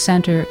apart, the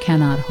center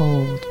cannot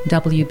hold.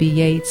 W.B.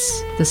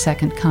 Yeats, The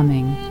Second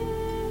Coming.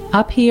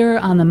 Up here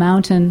on the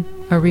mountain,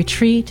 a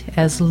retreat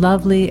as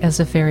lovely as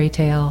a fairy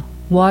tale.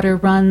 Water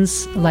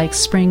runs like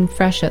spring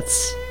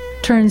freshets,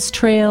 turns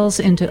trails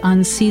into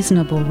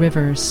unseasonable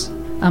rivers.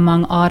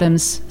 Among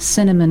autumn's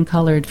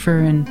cinnamon-colored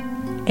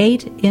fern,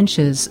 8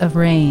 inches of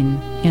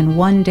rain in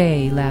one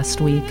day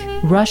last week,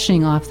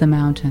 rushing off the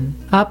mountain,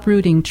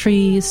 uprooting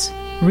trees,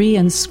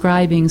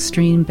 reinscribing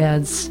stream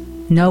beds,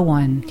 No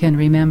one can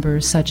remember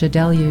such a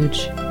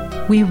deluge.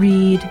 We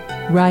read,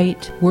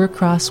 write, work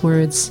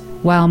crosswords,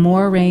 while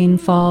more rain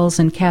falls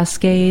in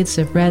cascades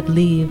of red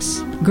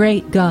leaves.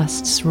 Great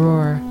gusts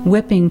roar,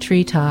 whipping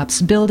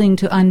treetops, building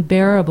to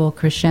unbearable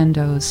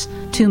crescendos,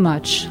 too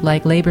much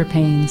like labor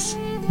pains.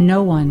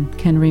 No one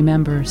can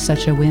remember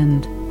such a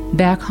wind.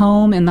 Back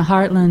home in the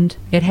heartland,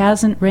 it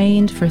hasn't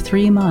rained for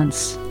 3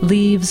 months.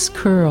 Leaves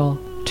curl,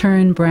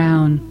 turn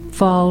brown,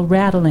 fall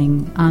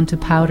rattling onto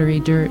powdery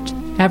dirt.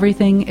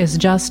 Everything is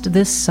just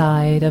this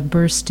side of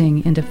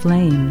bursting into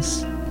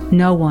flames.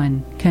 No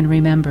one can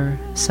remember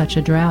such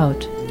a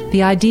drought.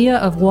 The idea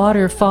of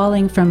water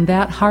falling from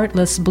that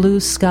heartless blue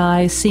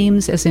sky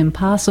seems as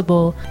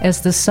impossible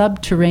as the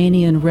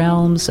subterranean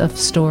realms of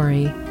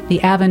story,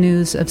 the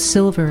avenues of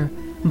silver,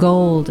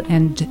 gold,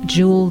 and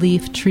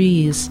jewel-leaf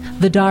trees,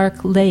 the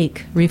dark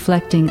lake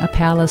reflecting a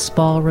palace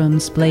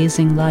ballroom's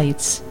blazing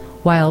lights,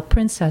 while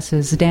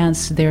princesses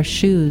dance their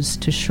shoes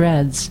to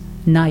shreds,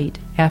 night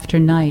after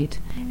night,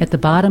 at the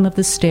bottom of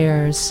the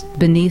stairs,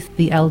 beneath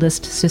the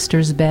eldest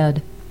sister's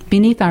bed.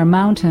 Beneath our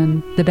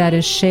mountain, the bed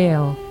is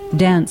shale,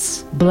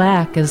 dense,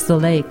 black as the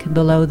lake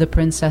below the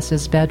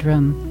princess's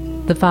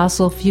bedroom. The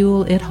fossil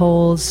fuel it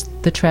holds,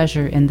 the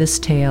treasure in this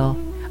tale.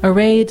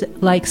 Arrayed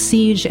like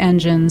siege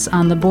engines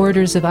on the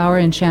borders of our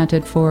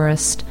enchanted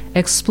forest,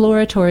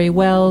 exploratory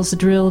wells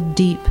drill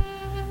deep.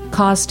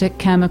 Caustic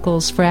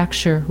chemicals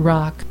fracture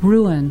rock,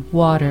 ruin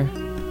water.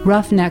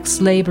 Roughnecks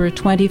labor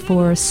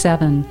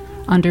 24/7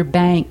 under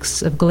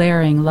banks of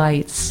glaring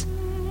lights.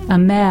 A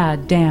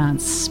mad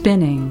dance,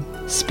 spinning,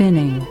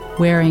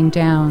 wearing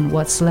down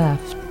what's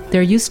left.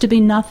 There used to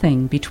be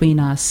nothing between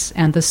us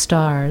and the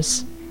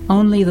stars,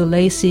 only the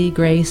lacy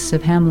grace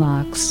of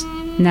hemlocks.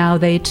 Now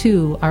they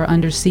too are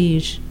under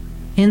siege.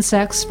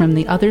 Insects from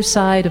the other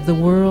side of the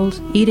world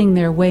eating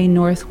their way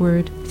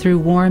northward through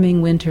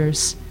warming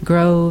winters,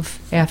 grove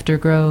after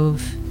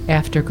grove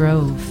after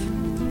grove.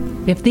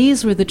 If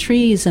these were the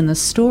trees in the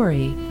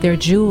story, their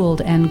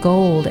jeweled and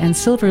gold and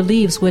silver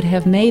leaves would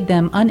have made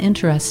them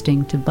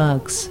uninteresting to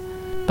bugs.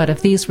 But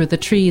if these were the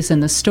trees in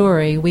the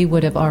story, we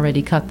would have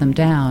already cut them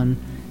down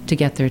to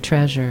get their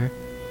treasure.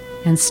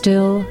 And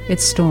still it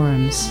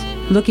storms.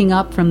 Looking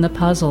up from the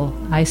puzzle,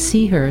 I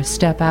see her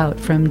step out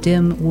from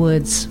dim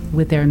woods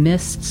with their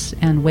mists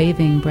and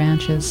waving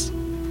branches.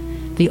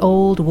 The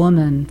old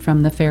woman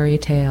from the fairy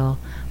tale,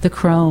 the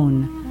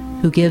crone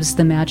who gives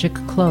the magic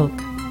cloak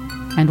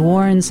and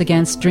warns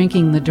against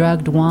drinking the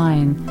drugged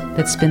wine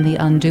that's been the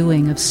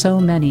undoing of so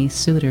many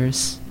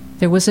suitors.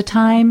 There was a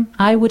time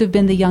I would have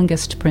been the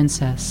youngest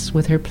princess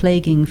with her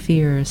plaguing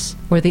fears,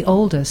 or the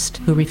oldest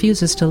who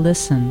refuses to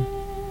listen,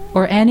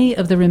 or any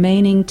of the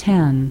remaining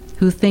 10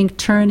 who think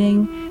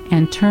turning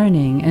and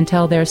turning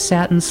until their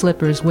satin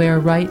slippers wear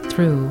right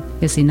through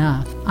is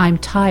enough. I'm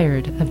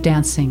tired of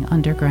dancing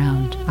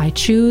underground. I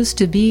choose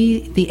to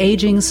be the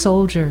aging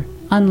soldier,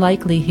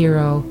 unlikely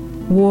hero,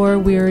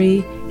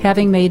 war-weary,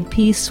 having made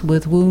peace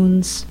with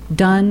wounds,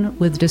 done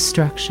with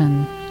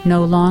destruction,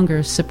 no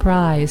longer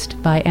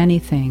surprised by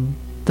anything,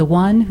 the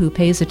one who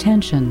pays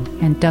attention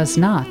and does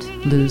not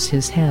lose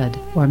his head,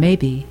 or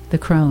maybe the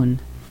crone.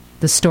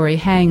 The story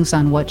hangs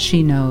on what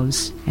she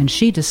knows, and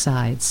she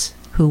decides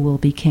who will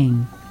be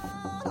king.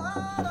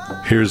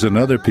 Here's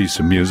another piece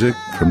of music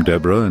from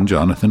Deborah and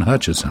Jonathan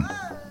Hutchison.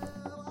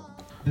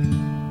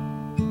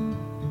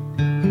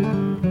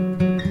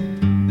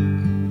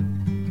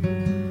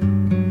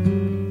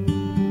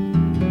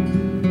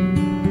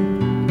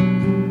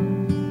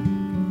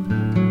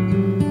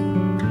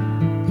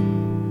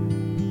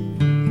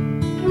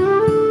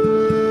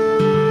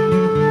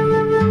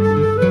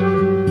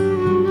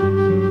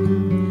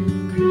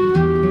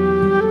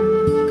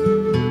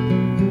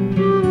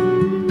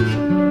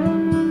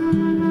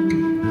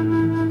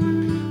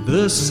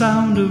 The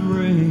sound of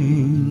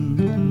rain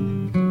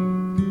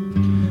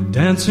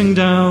dancing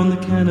down the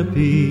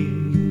canopy,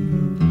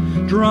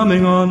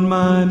 drumming on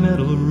my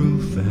metal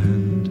roof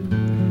and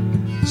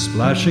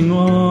splashing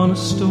on a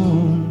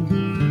stone,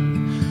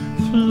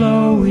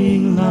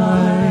 flowing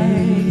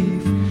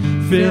life,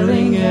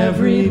 filling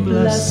every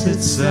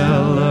blessed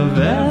cell of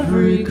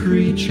every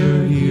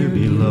creature here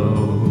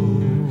below,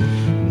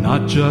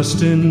 not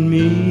just in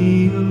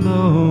me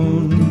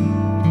alone,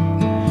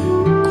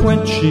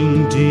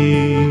 quenching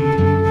deep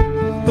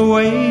the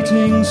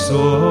waiting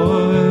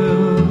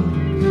soil,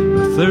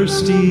 the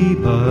thirsty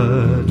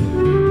bud,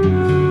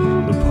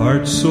 the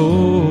part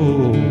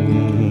soul,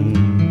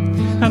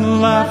 and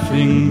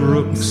laughing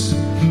brooks,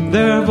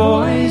 their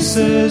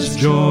voices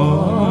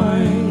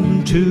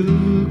join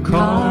to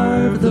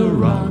carve the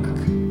rock,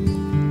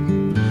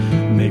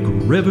 make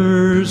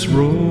rivers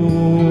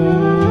roll.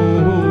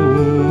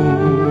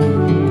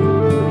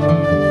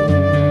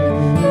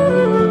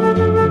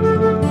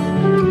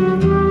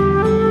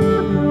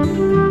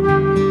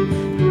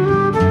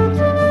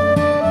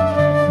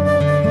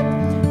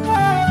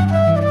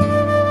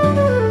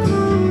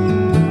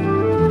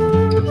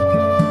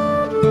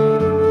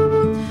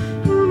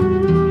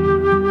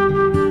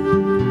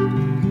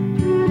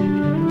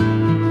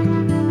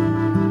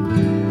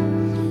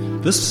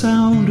 The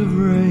sound of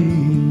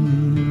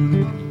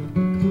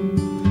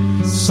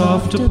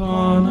soft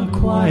upon a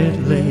quiet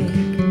lake,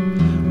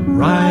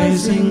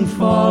 rising,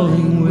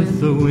 falling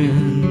with the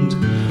wind.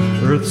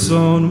 Earth's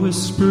own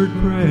whispered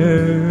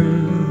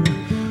prayer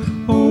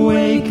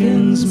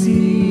awakens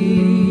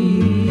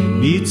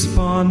me, beats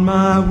upon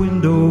my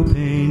window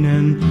pane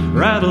and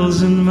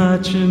rattles in my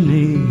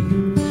chimney,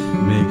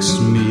 makes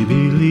me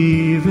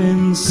believe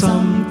in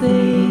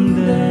something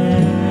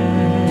there.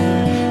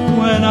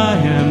 When I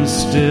am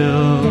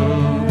still,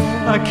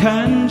 I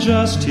can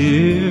just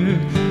hear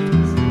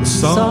the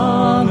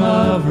song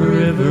of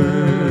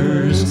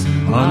rivers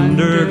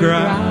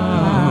underground,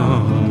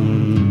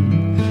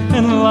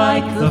 and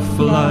like the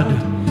flood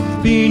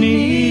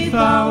beneath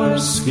our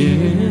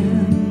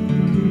skin,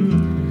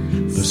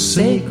 the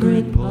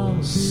sacred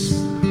pulse,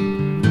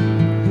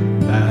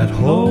 that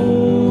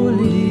holy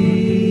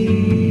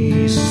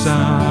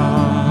sound.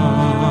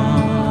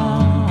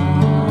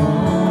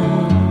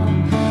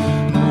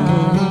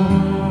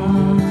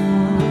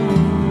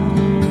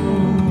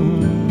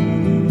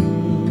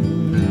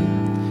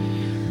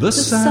 The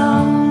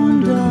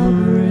sound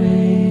of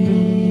rain.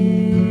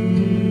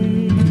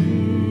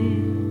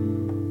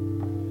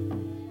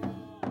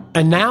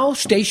 And now,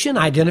 station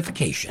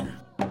identification.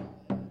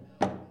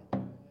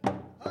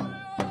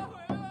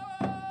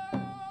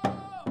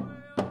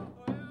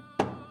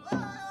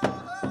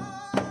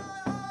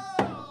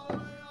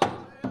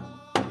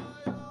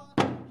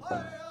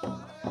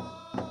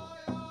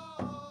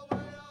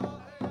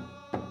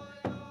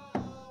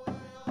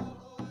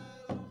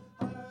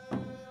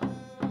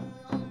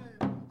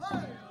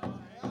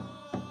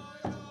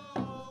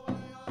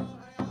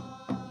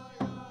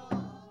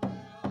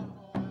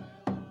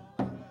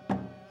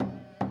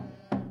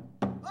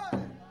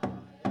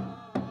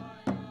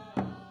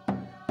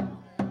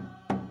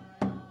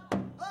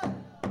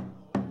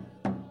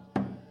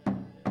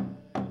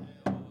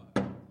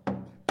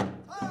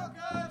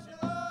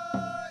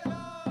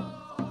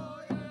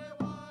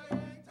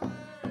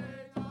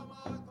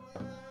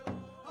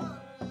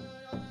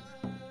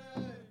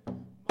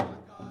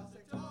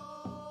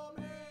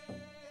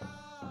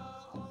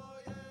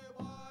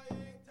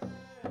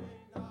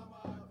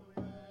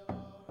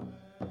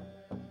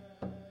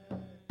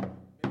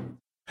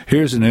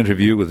 Here's an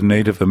interview with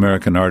Native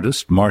American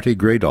artist Marty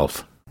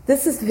Gradolf.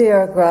 This is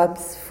Vera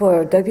Grubbs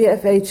for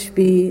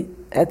WFHB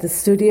at the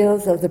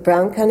studios of the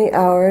Brown County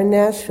Hour in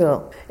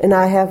Nashville, and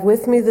I have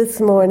with me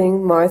this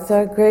morning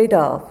Martha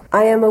Gradolf.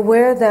 I am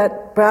aware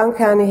that Brown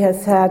County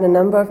has had a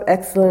number of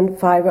excellent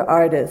fiber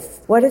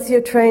artists. What is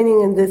your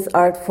training in this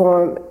art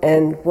form,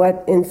 and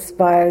what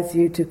inspires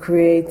you to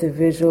create the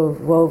visual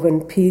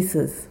woven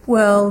pieces?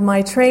 Well,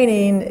 my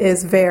training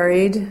is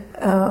varied.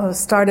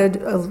 Started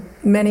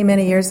many,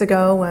 many years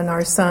ago when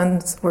our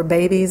sons were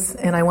babies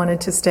and I wanted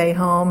to stay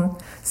home.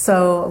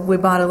 So we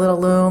bought a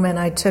little loom and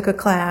I took a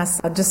class.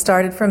 I just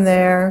started from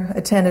there,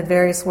 attended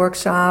various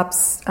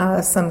workshops,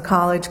 some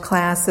college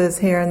classes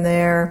here and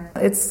there.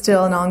 It's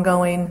still an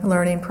ongoing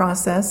learning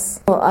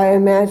process. Well, I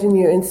imagine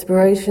your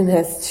inspiration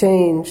has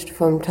changed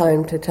from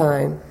time to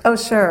time. Oh,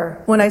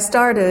 sure. When I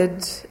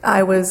started,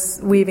 I was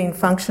weaving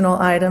functional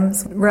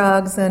items,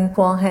 rugs and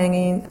wall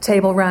hanging,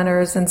 table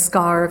runners and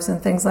scarves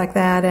and things like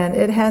that. And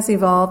it has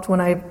evolved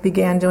when I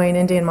began doing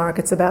Indian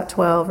markets about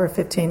 12 or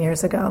 15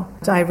 years ago.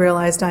 I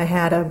realized I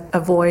had a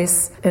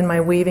voice in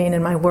my weaving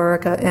and my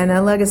work and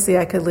a legacy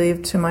I could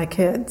leave to my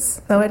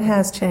kids. So it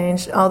has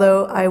changed,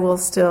 although I will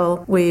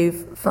still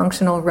weave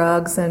functional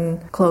rugs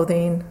and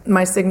clothing.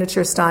 My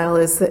signature style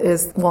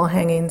is wall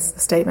hangings,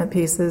 statement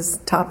pieces,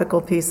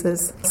 topical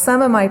pieces.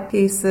 Some of my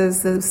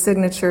pieces, the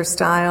signature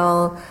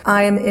style,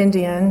 I am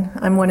Indian.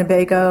 I'm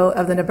Winnebago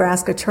of the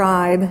Nebraska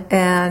tribe,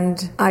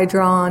 and I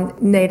draw on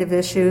Native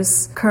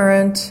issues,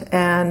 current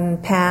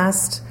and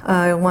past.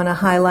 I want to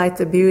highlight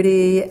the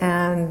beauty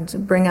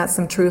and bring out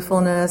some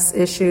truthfulness,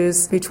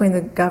 issues between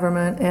the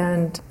government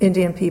and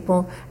Indian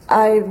people.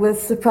 I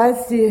was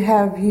surprised to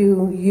have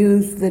you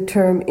use the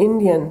term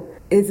Indian.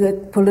 Is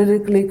it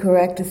politically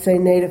correct to say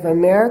Native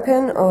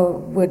American, or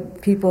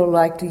would people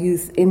like to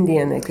use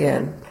Indian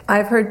again?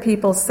 I've heard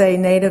people say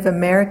Native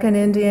American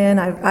Indian.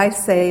 I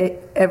say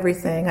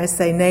everything. I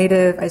say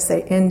Native, I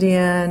say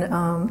Indian.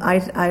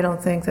 I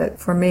don't think that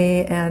for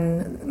me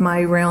and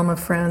my realm of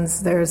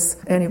friends there's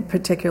any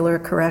particular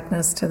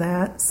correctness to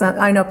that. So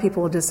I know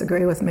people will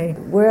disagree with me.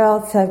 Where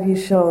else have you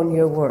shown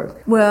your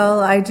work?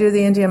 Well, I do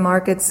the Indian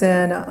markets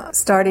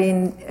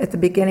starting at the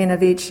beginning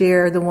of each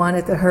year, the one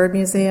at the Heard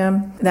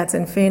Museum. That's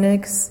in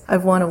Phoenix.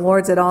 I've won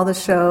awards at all the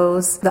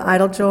shows. The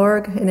Idle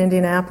Jorg in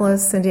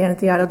Indianapolis, Indiana at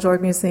the Idle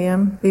Jorg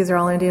Museum. These are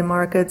all Indian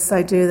markets.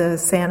 I do the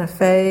Santa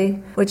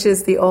Fe, which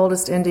is the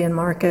oldest Indian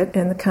market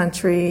in the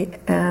country,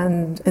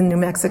 and in New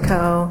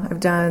Mexico. I've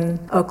done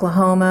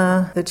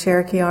Oklahoma, the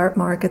Cherokee Art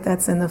Market,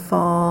 that's in the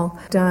fall.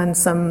 Done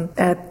some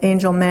at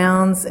Angel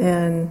Mounds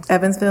in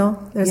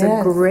Evansville. There's a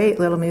great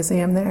little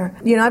museum there.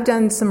 You know, I've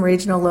done some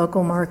regional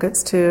local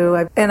markets too,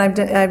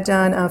 I've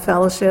done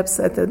fellowships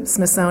at the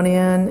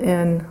Smithsonian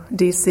in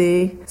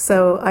D.C.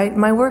 So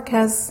my work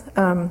has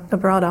a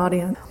broad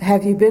audience.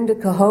 Have you been to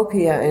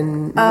Cahokia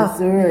in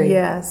Missouri?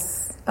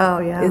 Yes. Oh,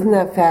 yeah. Isn't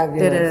that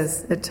fabulous? It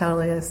is. It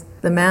totally is.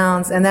 The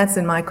mounds, and that's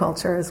in my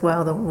culture as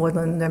well, the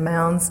woodland, the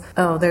mounds.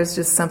 Oh, there's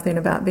just something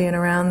about being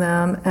around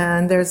them.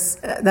 And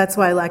that's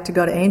why I like to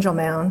go to Angel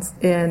Mounds.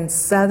 In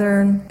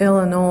southern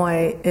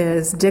Illinois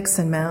is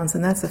Dixon Mounds,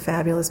 and that's a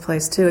fabulous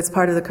place, too. It's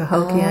part of the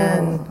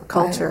Cahokian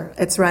culture.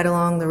 It's right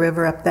along the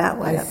river up that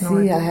way, up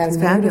north. I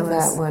haven't heard of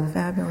that one.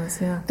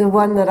 Fabulous, yeah. The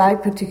one that I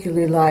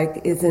particularly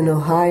like is in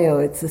Ohio.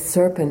 It's the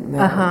Serpent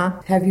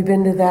Mound. Have you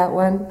been to that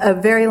one? A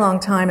very long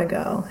time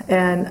ago,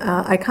 and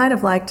I kind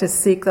of like to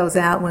seek those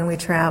out when we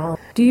travel.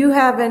 Do you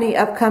have any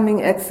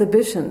upcoming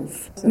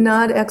exhibitions?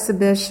 Not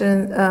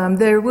exhibition.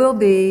 There will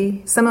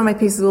be, some of my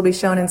pieces will be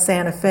shown in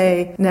Santa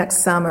Fe next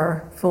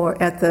summer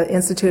at the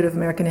Institute of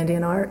American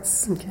Indian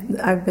Arts. Okay.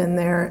 I've been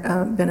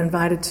there, been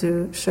invited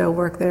to show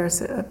work there,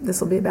 so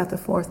this will be about the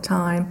 4th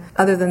time.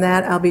 Other than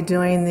that, I'll be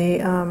doing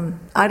the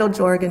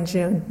Idle-Jorg in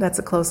June. That's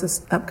the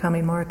closest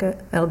upcoming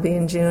market. That'll be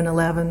in June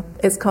 11.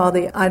 It's called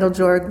the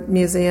Idle-Jorg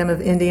Museum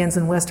of Indians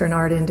and Western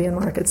Art Indian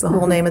Markets. The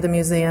whole name of the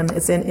museum.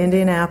 It's in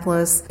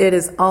Indianapolis. It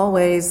is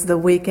always the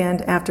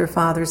weekend after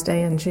Father's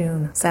Day in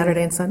June,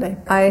 Saturday and Sunday.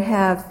 I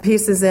have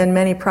pieces in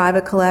many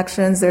private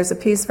collections. There's a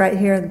piece right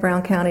here at the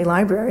Brown County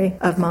Library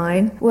of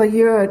mine. Well,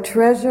 you're a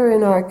treasure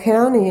in our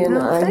county, and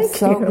I'm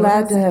so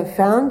glad to have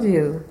found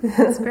you.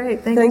 That's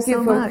great. Thank you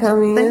so for much.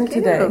 coming in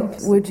today.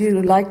 Would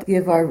you like to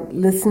give our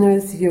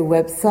listeners your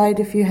website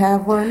if you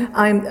have one?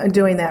 I'm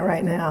doing that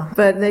right now,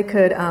 but they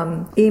could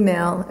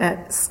email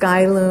at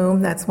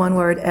Skyloom, that's one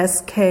word,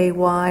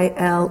 SKYLOOM,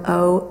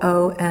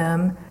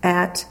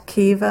 at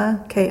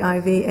Kiva,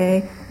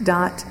 KIVA.net.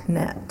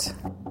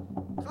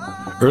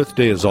 Earth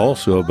Day is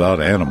also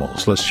about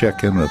animals. Let's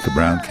check in with the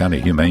Brown County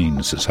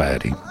Humane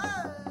Society.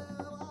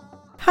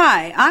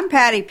 Hi, I'm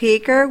Patty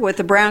Peeker with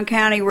the Brown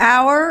County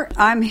Hour.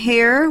 I'm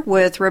here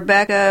with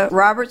Rebecca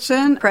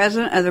Robertson,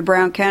 president of the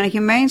Brown County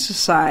Humane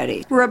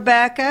Society.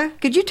 Rebecca,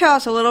 could you tell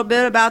us a little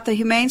bit about the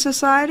Humane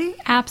Society?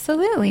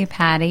 Absolutely,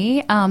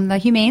 Patty. The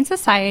Humane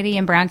Society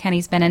in Brown County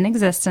has been in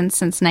existence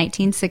since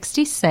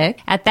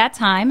 1966. At that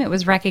time, it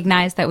was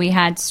recognized that we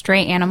had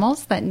stray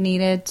animals that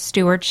needed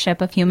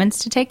stewardship of humans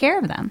to take care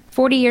of them.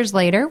 40 years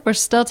later, we're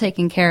still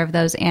taking care of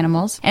those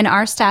animals, and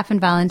our staff and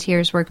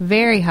volunteers work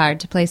very hard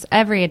to place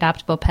every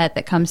adoptable pet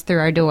that comes through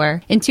our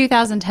door. In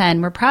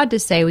 2010, we're proud to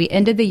say we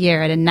ended the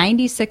year at a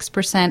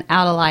 96%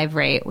 out alive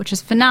rate, which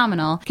is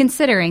phenomenal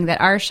considering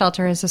that our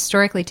shelter has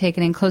historically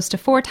taken in close to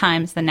 4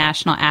 times the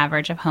national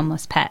average of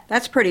homeless pets.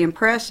 That's pretty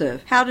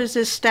impressive. How does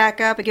this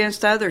stack up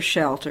against other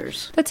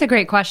shelters? That's a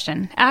great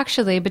question.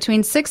 Actually,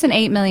 between 6 and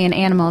 8 million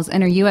animals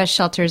enter U.S.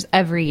 shelters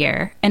every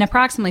year, and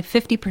approximately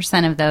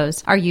 50% of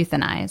those are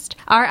euthanized.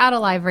 Our out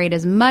alive rate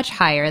is much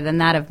higher than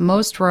that of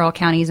most rural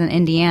counties in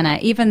Indiana,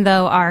 even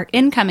though our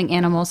incoming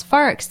animals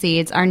far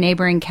exceeds our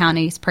neighboring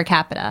counties per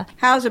capita.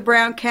 How is the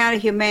Brown County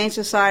Humane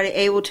Society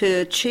able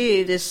to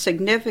achieve this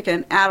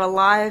significant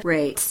out-of-life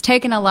rate? It's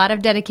taken a lot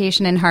of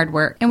dedication and hard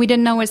work, and we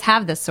didn't always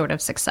have this sort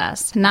of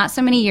success. Not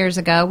so many years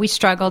ago, we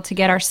struggled to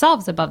get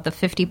ourselves above the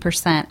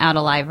 50%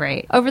 out-of-life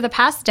rate. Over the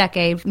past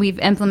decade, we've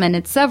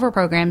implemented several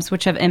programs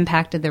which have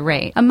impacted the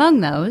rate. Among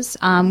those,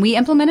 we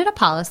implemented a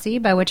policy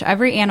by which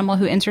every animal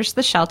who enters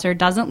the shelter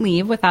doesn't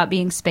leave without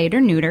being spayed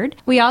or neutered.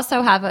 We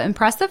also have an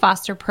impressive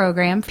foster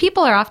program.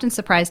 People are often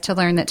surprised to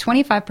learn that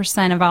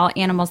 25% of all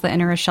animals that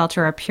enter a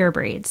shelter are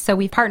purebreds, so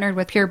we've partnered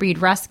with Purebreed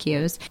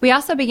Rescues. We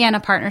also began a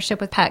partnership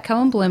with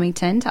Petco in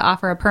Bloomington to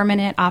offer a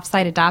permanent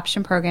off-site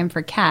adoption program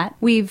for cat.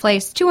 We've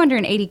placed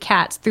 280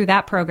 cats through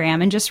that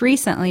program, and just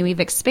recently we've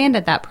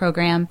expanded that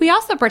program. We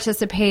also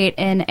participate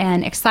in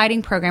an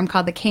exciting program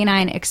called the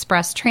Canine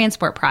Express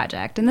Transport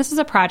Project, and this is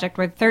a project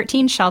where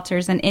 13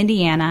 shelters in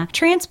Indiana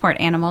transport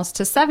animals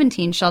to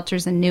 17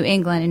 shelters in New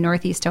England and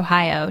Northeast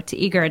Ohio to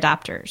eager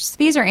adopters.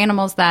 These are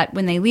animals that,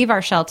 when they leave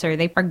our shelter,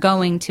 they are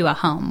going to a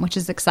home, which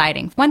is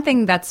exciting. One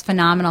thing that's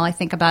phenomenal, I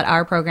think, about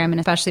our program, and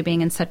especially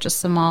being in such a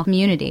small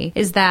community,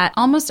 is that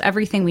almost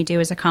everything we do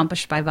is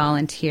accomplished by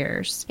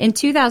volunteers. In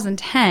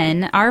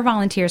 2010, our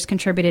volunteers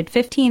contributed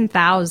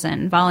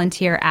 15,000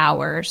 volunteer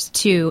hours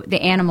to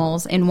the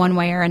animals in one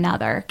way or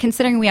another.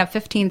 Considering we have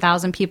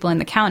 15,000 people in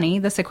the county,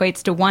 this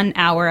equates to 1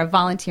 hour of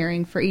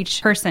volunteering for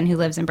each person who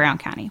lives in Brown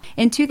County.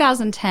 In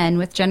 2010,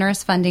 with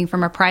generous funding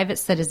from a private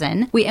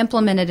citizen, we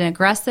implemented an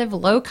aggressive,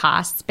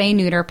 low-cost,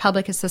 spay-neuter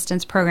public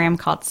assistance program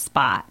called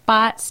SPOT.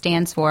 SPOT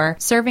stands for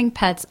Serving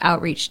Pets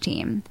Outreach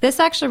Team. This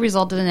actually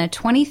resulted in a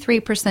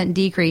 23%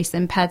 decrease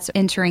in pets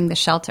entering the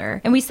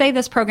shelter. And we say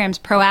this program's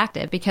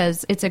proactive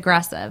because it's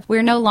aggressive.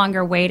 We're no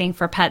longer waiting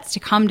for pets to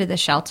come to the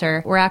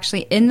shelter. We're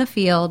actually in the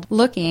field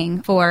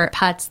looking for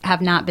pets that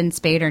have not been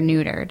spayed or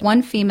neutered.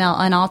 One female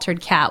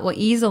unaltered cat will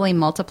easily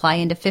multiply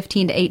into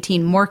 15 to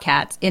 18 more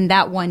cats in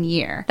that 1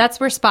 year. That's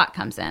where SPOT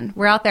comes in.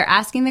 We're out there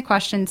asking the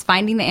questions,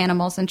 finding the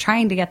animals, and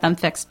trying to get them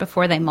fixed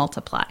before they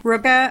multiply.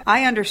 Rebecca, Rebecca,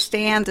 I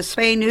understand the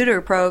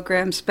spay-neuter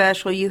program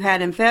special you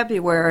had in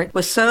February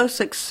was so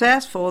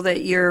successful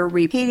that you're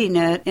repeating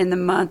it in the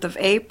month of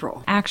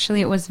April.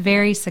 Actually, it was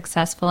very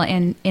successful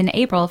in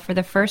April for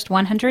the first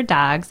 100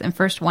 dogs and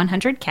first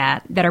 100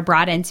 cats that are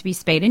brought in to be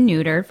spayed and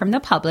neutered from the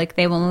public.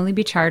 They will only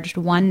be charged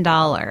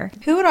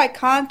 $1. Who would I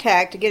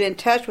contact to get in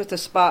touch with the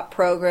SPOT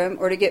program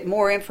or to get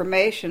more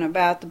information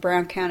about the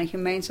Brown County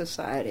Humane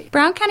Society?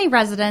 Brown County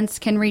residents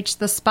can reach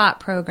the SPOT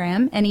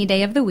program any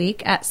day of the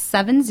week at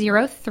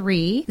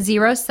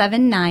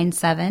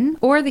 703-0797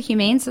 or the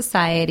Humane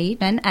Society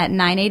at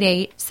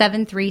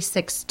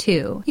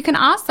 988-7362. You can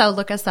also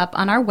look us up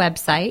on our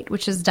website,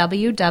 which is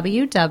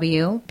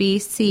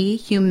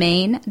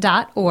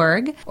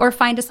www.bchumane.org, or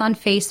find us on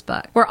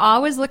Facebook. We're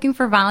always looking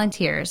for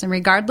volunteers, and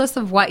regardless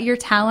of what your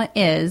talent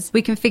is,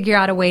 we can figure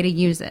out a way to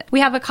use it.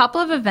 We have a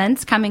couple of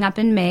events coming up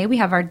in May. We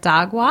have our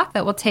dog walk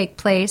that will take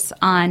place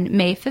on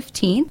May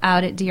 15th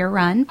out at Deer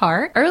Run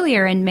Park.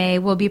 Earlier in May,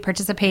 we'll be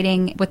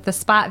participating with the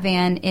Spot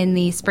Van in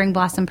the Spring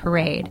Blossom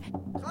Parade.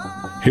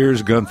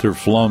 Here's Gunther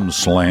Flum's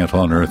slant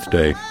on Earth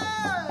Day.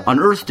 On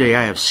Earth Day,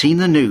 I have seen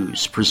the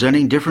news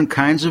presenting different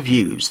kinds of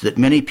views that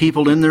many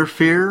people in their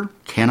fear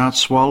cannot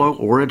swallow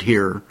or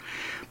adhere.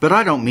 But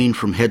I don't mean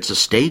from heads of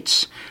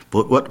states,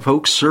 but what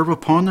folks serve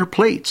upon their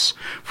plates.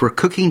 For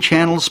cooking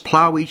channels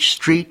plow each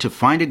street to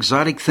find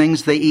exotic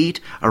things they eat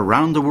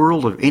around the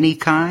world of any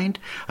kind,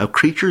 of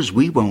creatures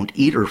we won't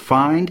eat or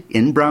find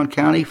in Brown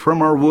County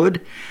from our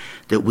wood,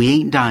 that we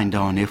ain't dined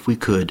on if we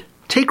could.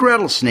 Take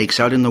rattlesnakes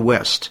out in the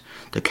west.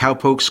 The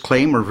cowpokes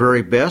claim are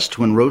very best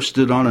when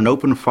roasted on an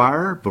open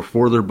fire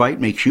before their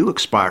bite makes you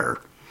expire.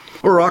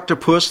 Or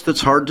octopus that's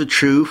hard to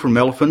chew from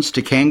elephants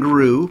to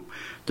kangaroo.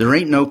 There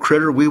ain't no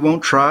critter we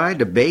won't try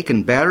to bake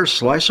and batter,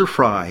 slice or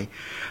fry.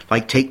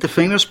 Like take the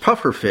famous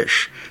puffer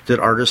fish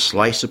that artists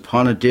slice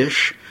upon a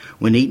dish.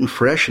 When eaten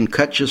fresh and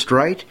cut just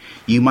right,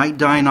 you might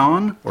dine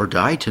on or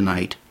die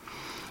tonight.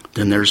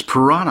 Then there's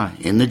piranha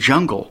in the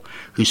jungle,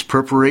 whose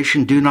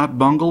preparation do not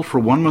bungle for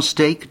one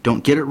mistake,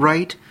 don't get it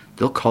right,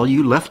 they'll call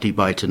you lefty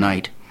by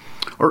tonight.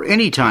 Or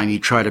any time you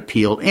try to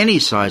peel any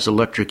size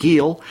electric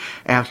eel,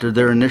 after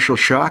their initial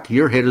shock,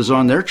 your head is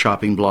on their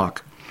chopping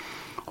block.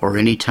 Or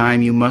any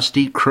time you must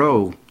eat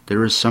crow,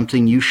 there is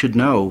something you should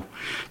know,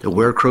 that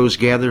where crows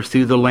gather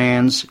through the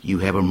lands, you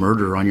have a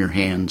murder on your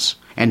hands.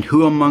 And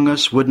who among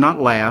us would not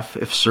laugh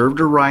if served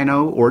a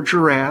rhino or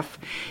giraffe,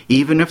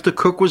 even if the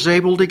cook was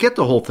able to get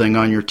the whole thing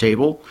on your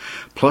table,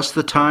 plus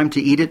the time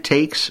to eat it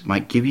takes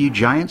might give you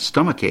giant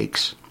stomach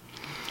aches.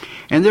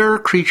 And there are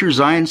creatures,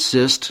 I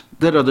insist,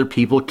 that other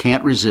people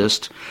can't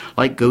resist,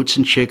 like goats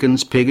and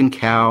chickens, pig and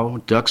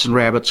cow, ducks and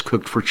rabbits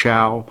cooked for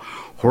chow,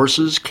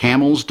 horses,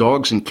 camels,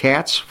 dogs and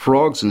cats,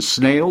 frogs and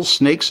snails,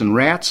 snakes and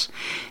rats,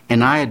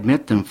 and I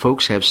admit them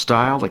folks have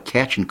style to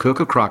catch and cook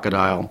a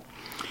crocodile.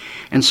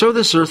 And so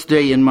this Earth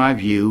Day, in my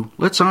view,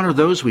 let's honor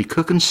those we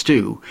cook and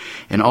stew,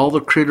 and all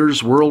the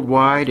critters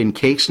worldwide and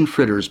cakes and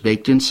fritters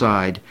baked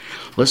inside.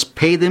 Let's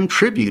pay them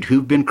tribute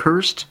who've been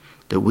cursed,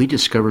 that we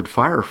discovered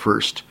fire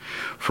first.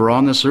 For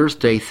on this Earth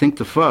Day, think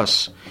the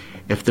fuss,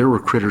 if there were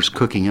critters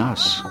cooking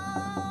us.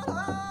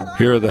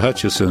 Here are the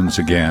Hutchisons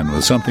again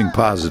with something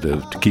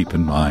positive to keep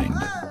in mind.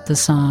 The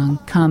song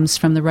comes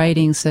from the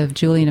writings of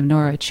Julian of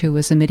Norwich, who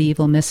was a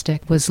medieval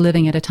mystic, was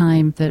living at a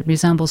time that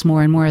resembles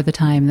more and more the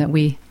time that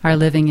we are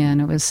living in.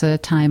 It was a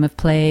time of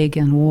plague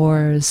and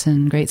wars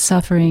and great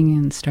suffering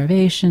and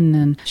starvation,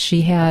 and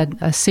she had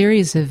a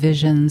series of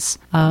visions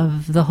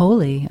of the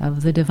holy,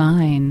 of the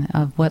divine,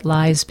 of what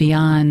lies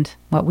beyond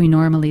what we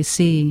normally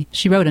see.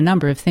 She wrote a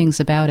number of things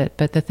about it,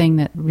 but the thing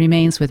that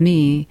remains with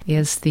me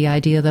is the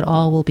idea that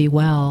all will be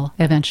well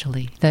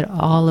eventually, that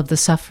all of the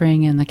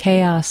suffering and the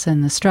chaos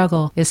and the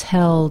struggle is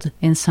held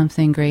in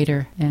something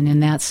greater, and in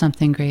that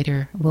something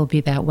greater will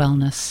be that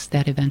wellness,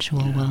 that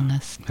eventual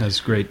wellness. Has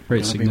great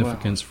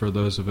significance for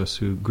those of us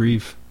who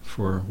grieve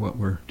for what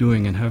we're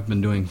doing and have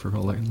been doing for a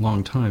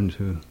long time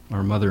to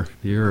our mother,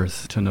 the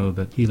earth, to know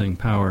that healing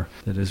power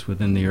that is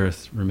within the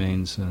earth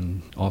remains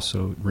and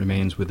also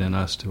remains within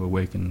us to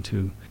awaken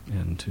to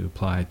and to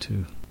apply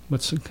to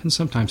what can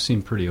sometimes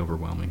seem pretty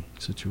overwhelming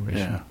situation.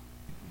 Yeah.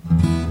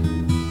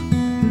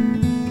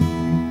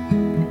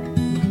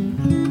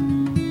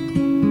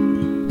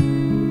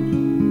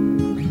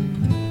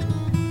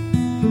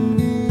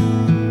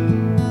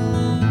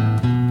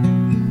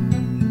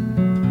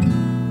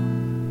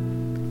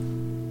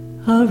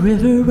 A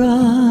river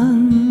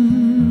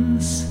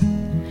runs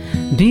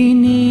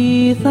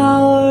beneath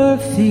our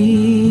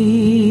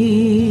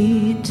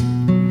feet,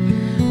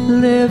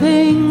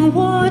 living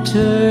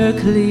water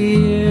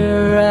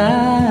clear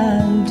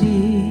and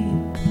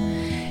deep.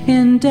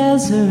 In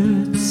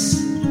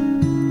deserts,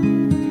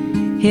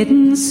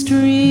 hidden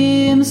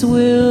streams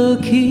will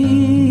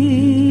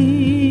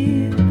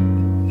keep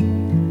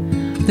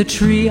the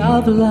tree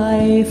of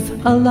life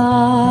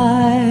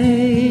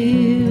alive.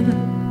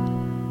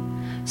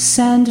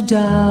 Send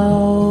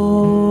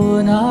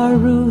down our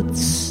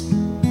roots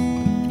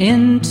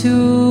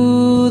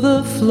into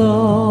the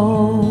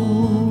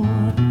flow,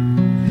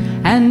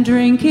 and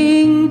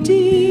drinking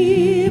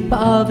deep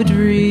of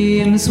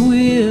dreams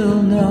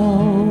we'll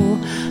know,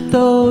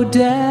 though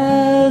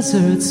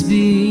deserts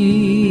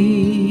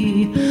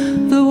be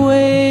the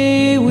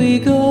way we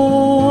go.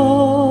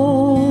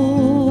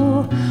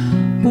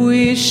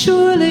 We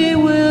surely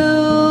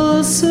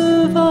will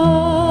survive.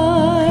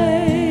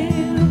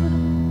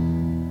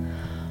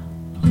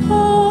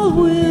 All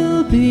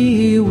will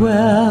be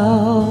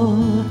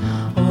well.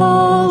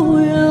 All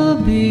will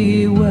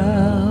be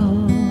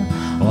well.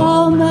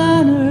 All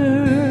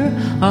manner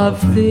of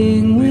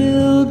thing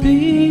will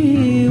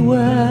be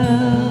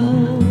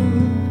well.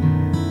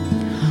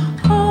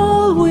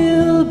 All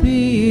will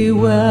be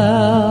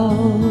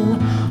well.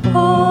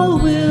 All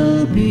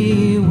will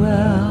be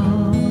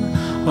well.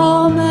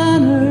 All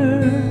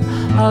manner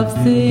of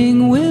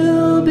thing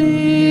will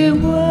be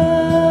well.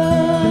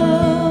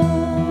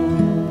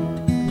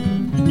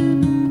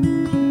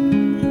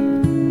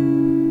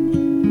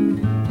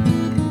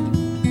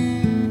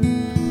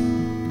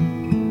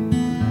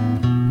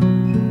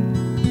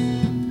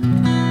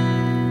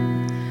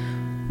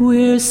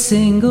 We're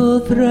single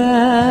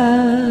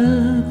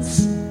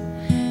threads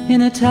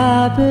in a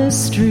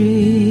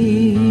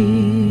tapestry.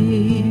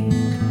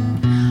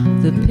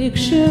 The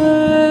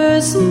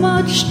picture's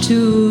much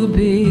too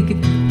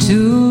big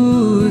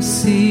to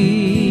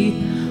see.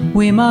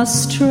 We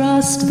must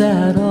trust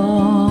that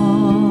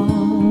all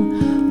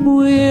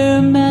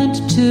we're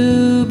meant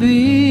to be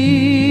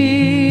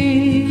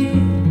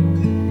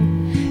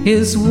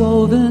is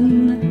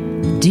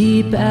woven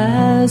deep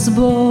as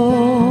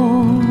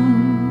bone.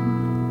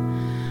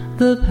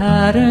 The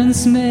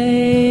pattern's made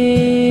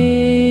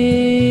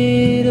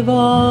of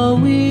all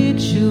we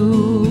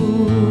choose.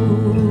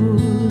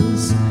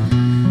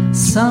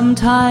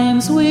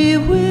 Sometimes we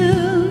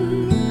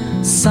win,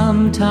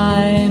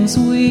 sometimes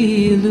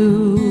we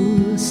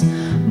lose,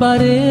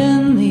 but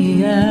in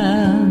the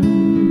end,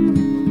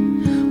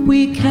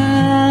 we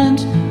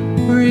can't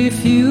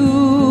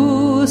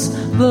refuse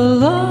the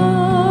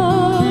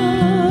love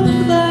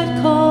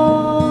that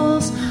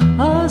calls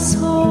us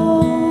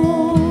home.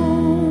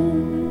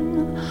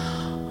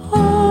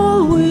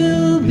 All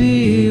will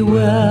be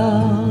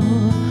well.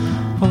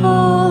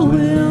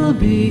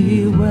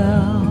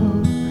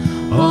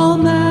 All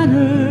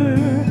manner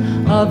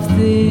of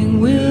thing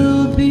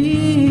will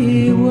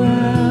be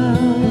well.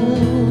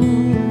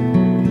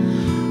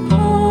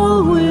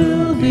 All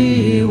will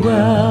be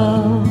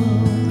well.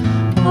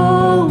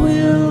 All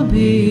will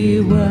be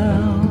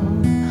well.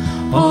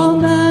 All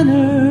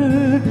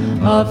manner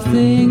of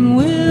thing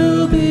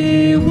will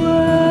be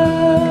well.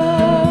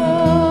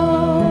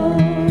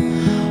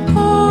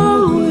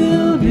 All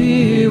will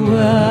be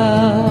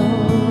well.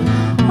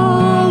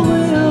 All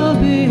will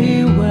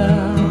be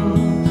well.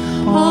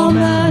 All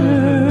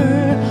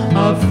manner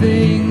of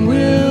thing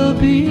will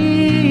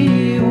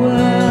be well.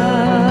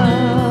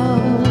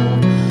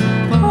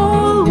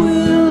 All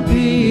will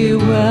be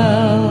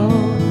well.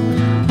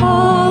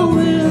 All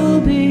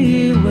will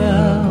be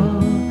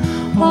well.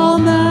 All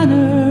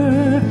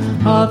manner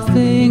of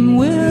thing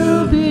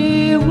will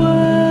be well.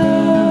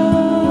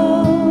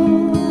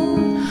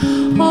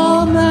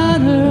 All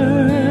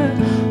manner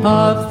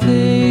of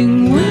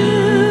thing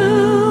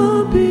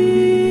will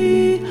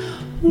be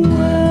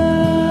well.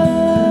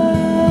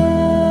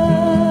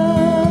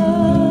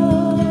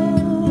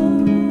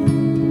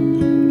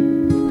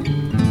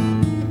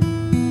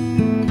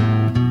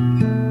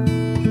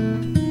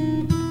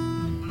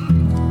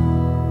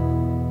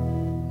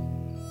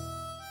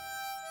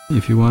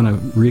 If you want to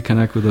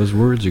reconnect with those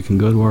words, you can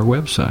go to our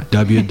website,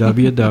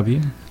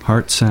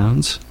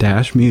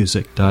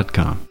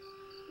 www.heartsounds-music.com.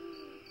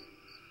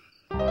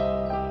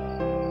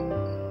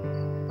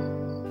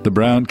 The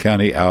Brown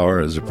County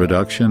Hour is a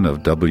production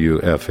of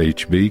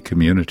WFHB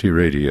Community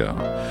Radio.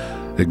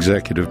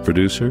 Executive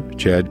producer,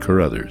 Chad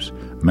Carruthers.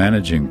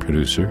 Managing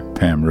producer,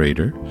 Pam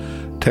Rader.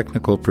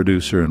 Technical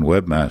producer and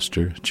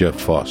webmaster,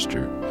 Jeff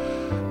Foster.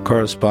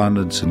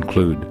 Correspondents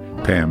include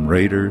Pam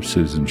Rader,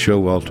 Susan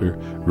Showalter,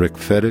 Rick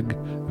Fettig,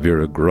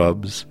 Vera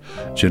Grubbs,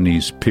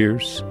 Janice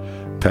Pierce,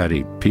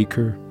 Patty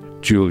Peeker,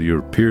 Julia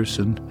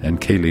Pearson,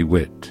 and Kaylee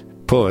Witt.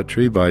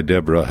 Poetry by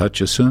Deborah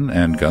Hutchison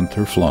and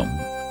Gunther Flum.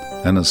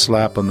 And a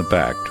slap on the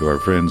back to our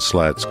friend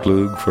Slats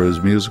Klug for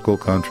his musical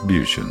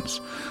contributions.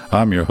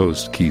 I'm your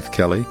host, Keith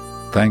Kelly.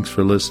 Thanks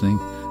for listening,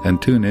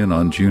 and tune in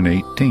on June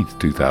 18th,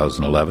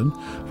 2011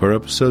 for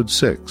Episode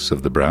 6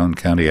 of the Brown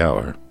County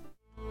Hour.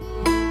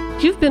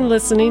 You've been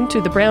listening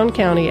to the Brown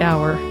County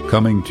Hour.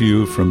 Coming to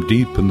you from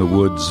deep in the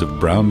woods of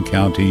Brown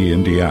County,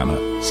 Indiana.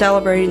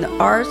 Celebrating the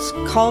arts,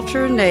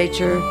 culture, and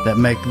nature that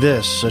make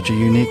this such a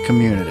unique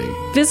community.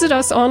 Visit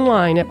us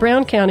online at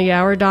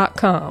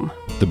browncountyhour.com.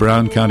 The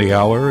Brown County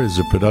Hour is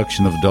a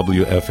production of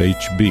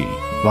WFHB.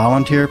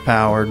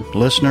 Volunteer-powered,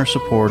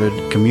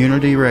 listener-supported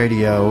community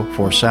radio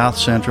for South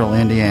Central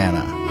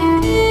Indiana.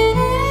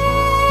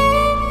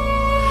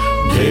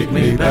 Take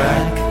me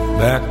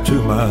back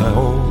to my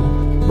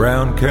home,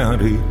 Brown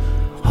County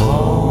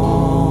home.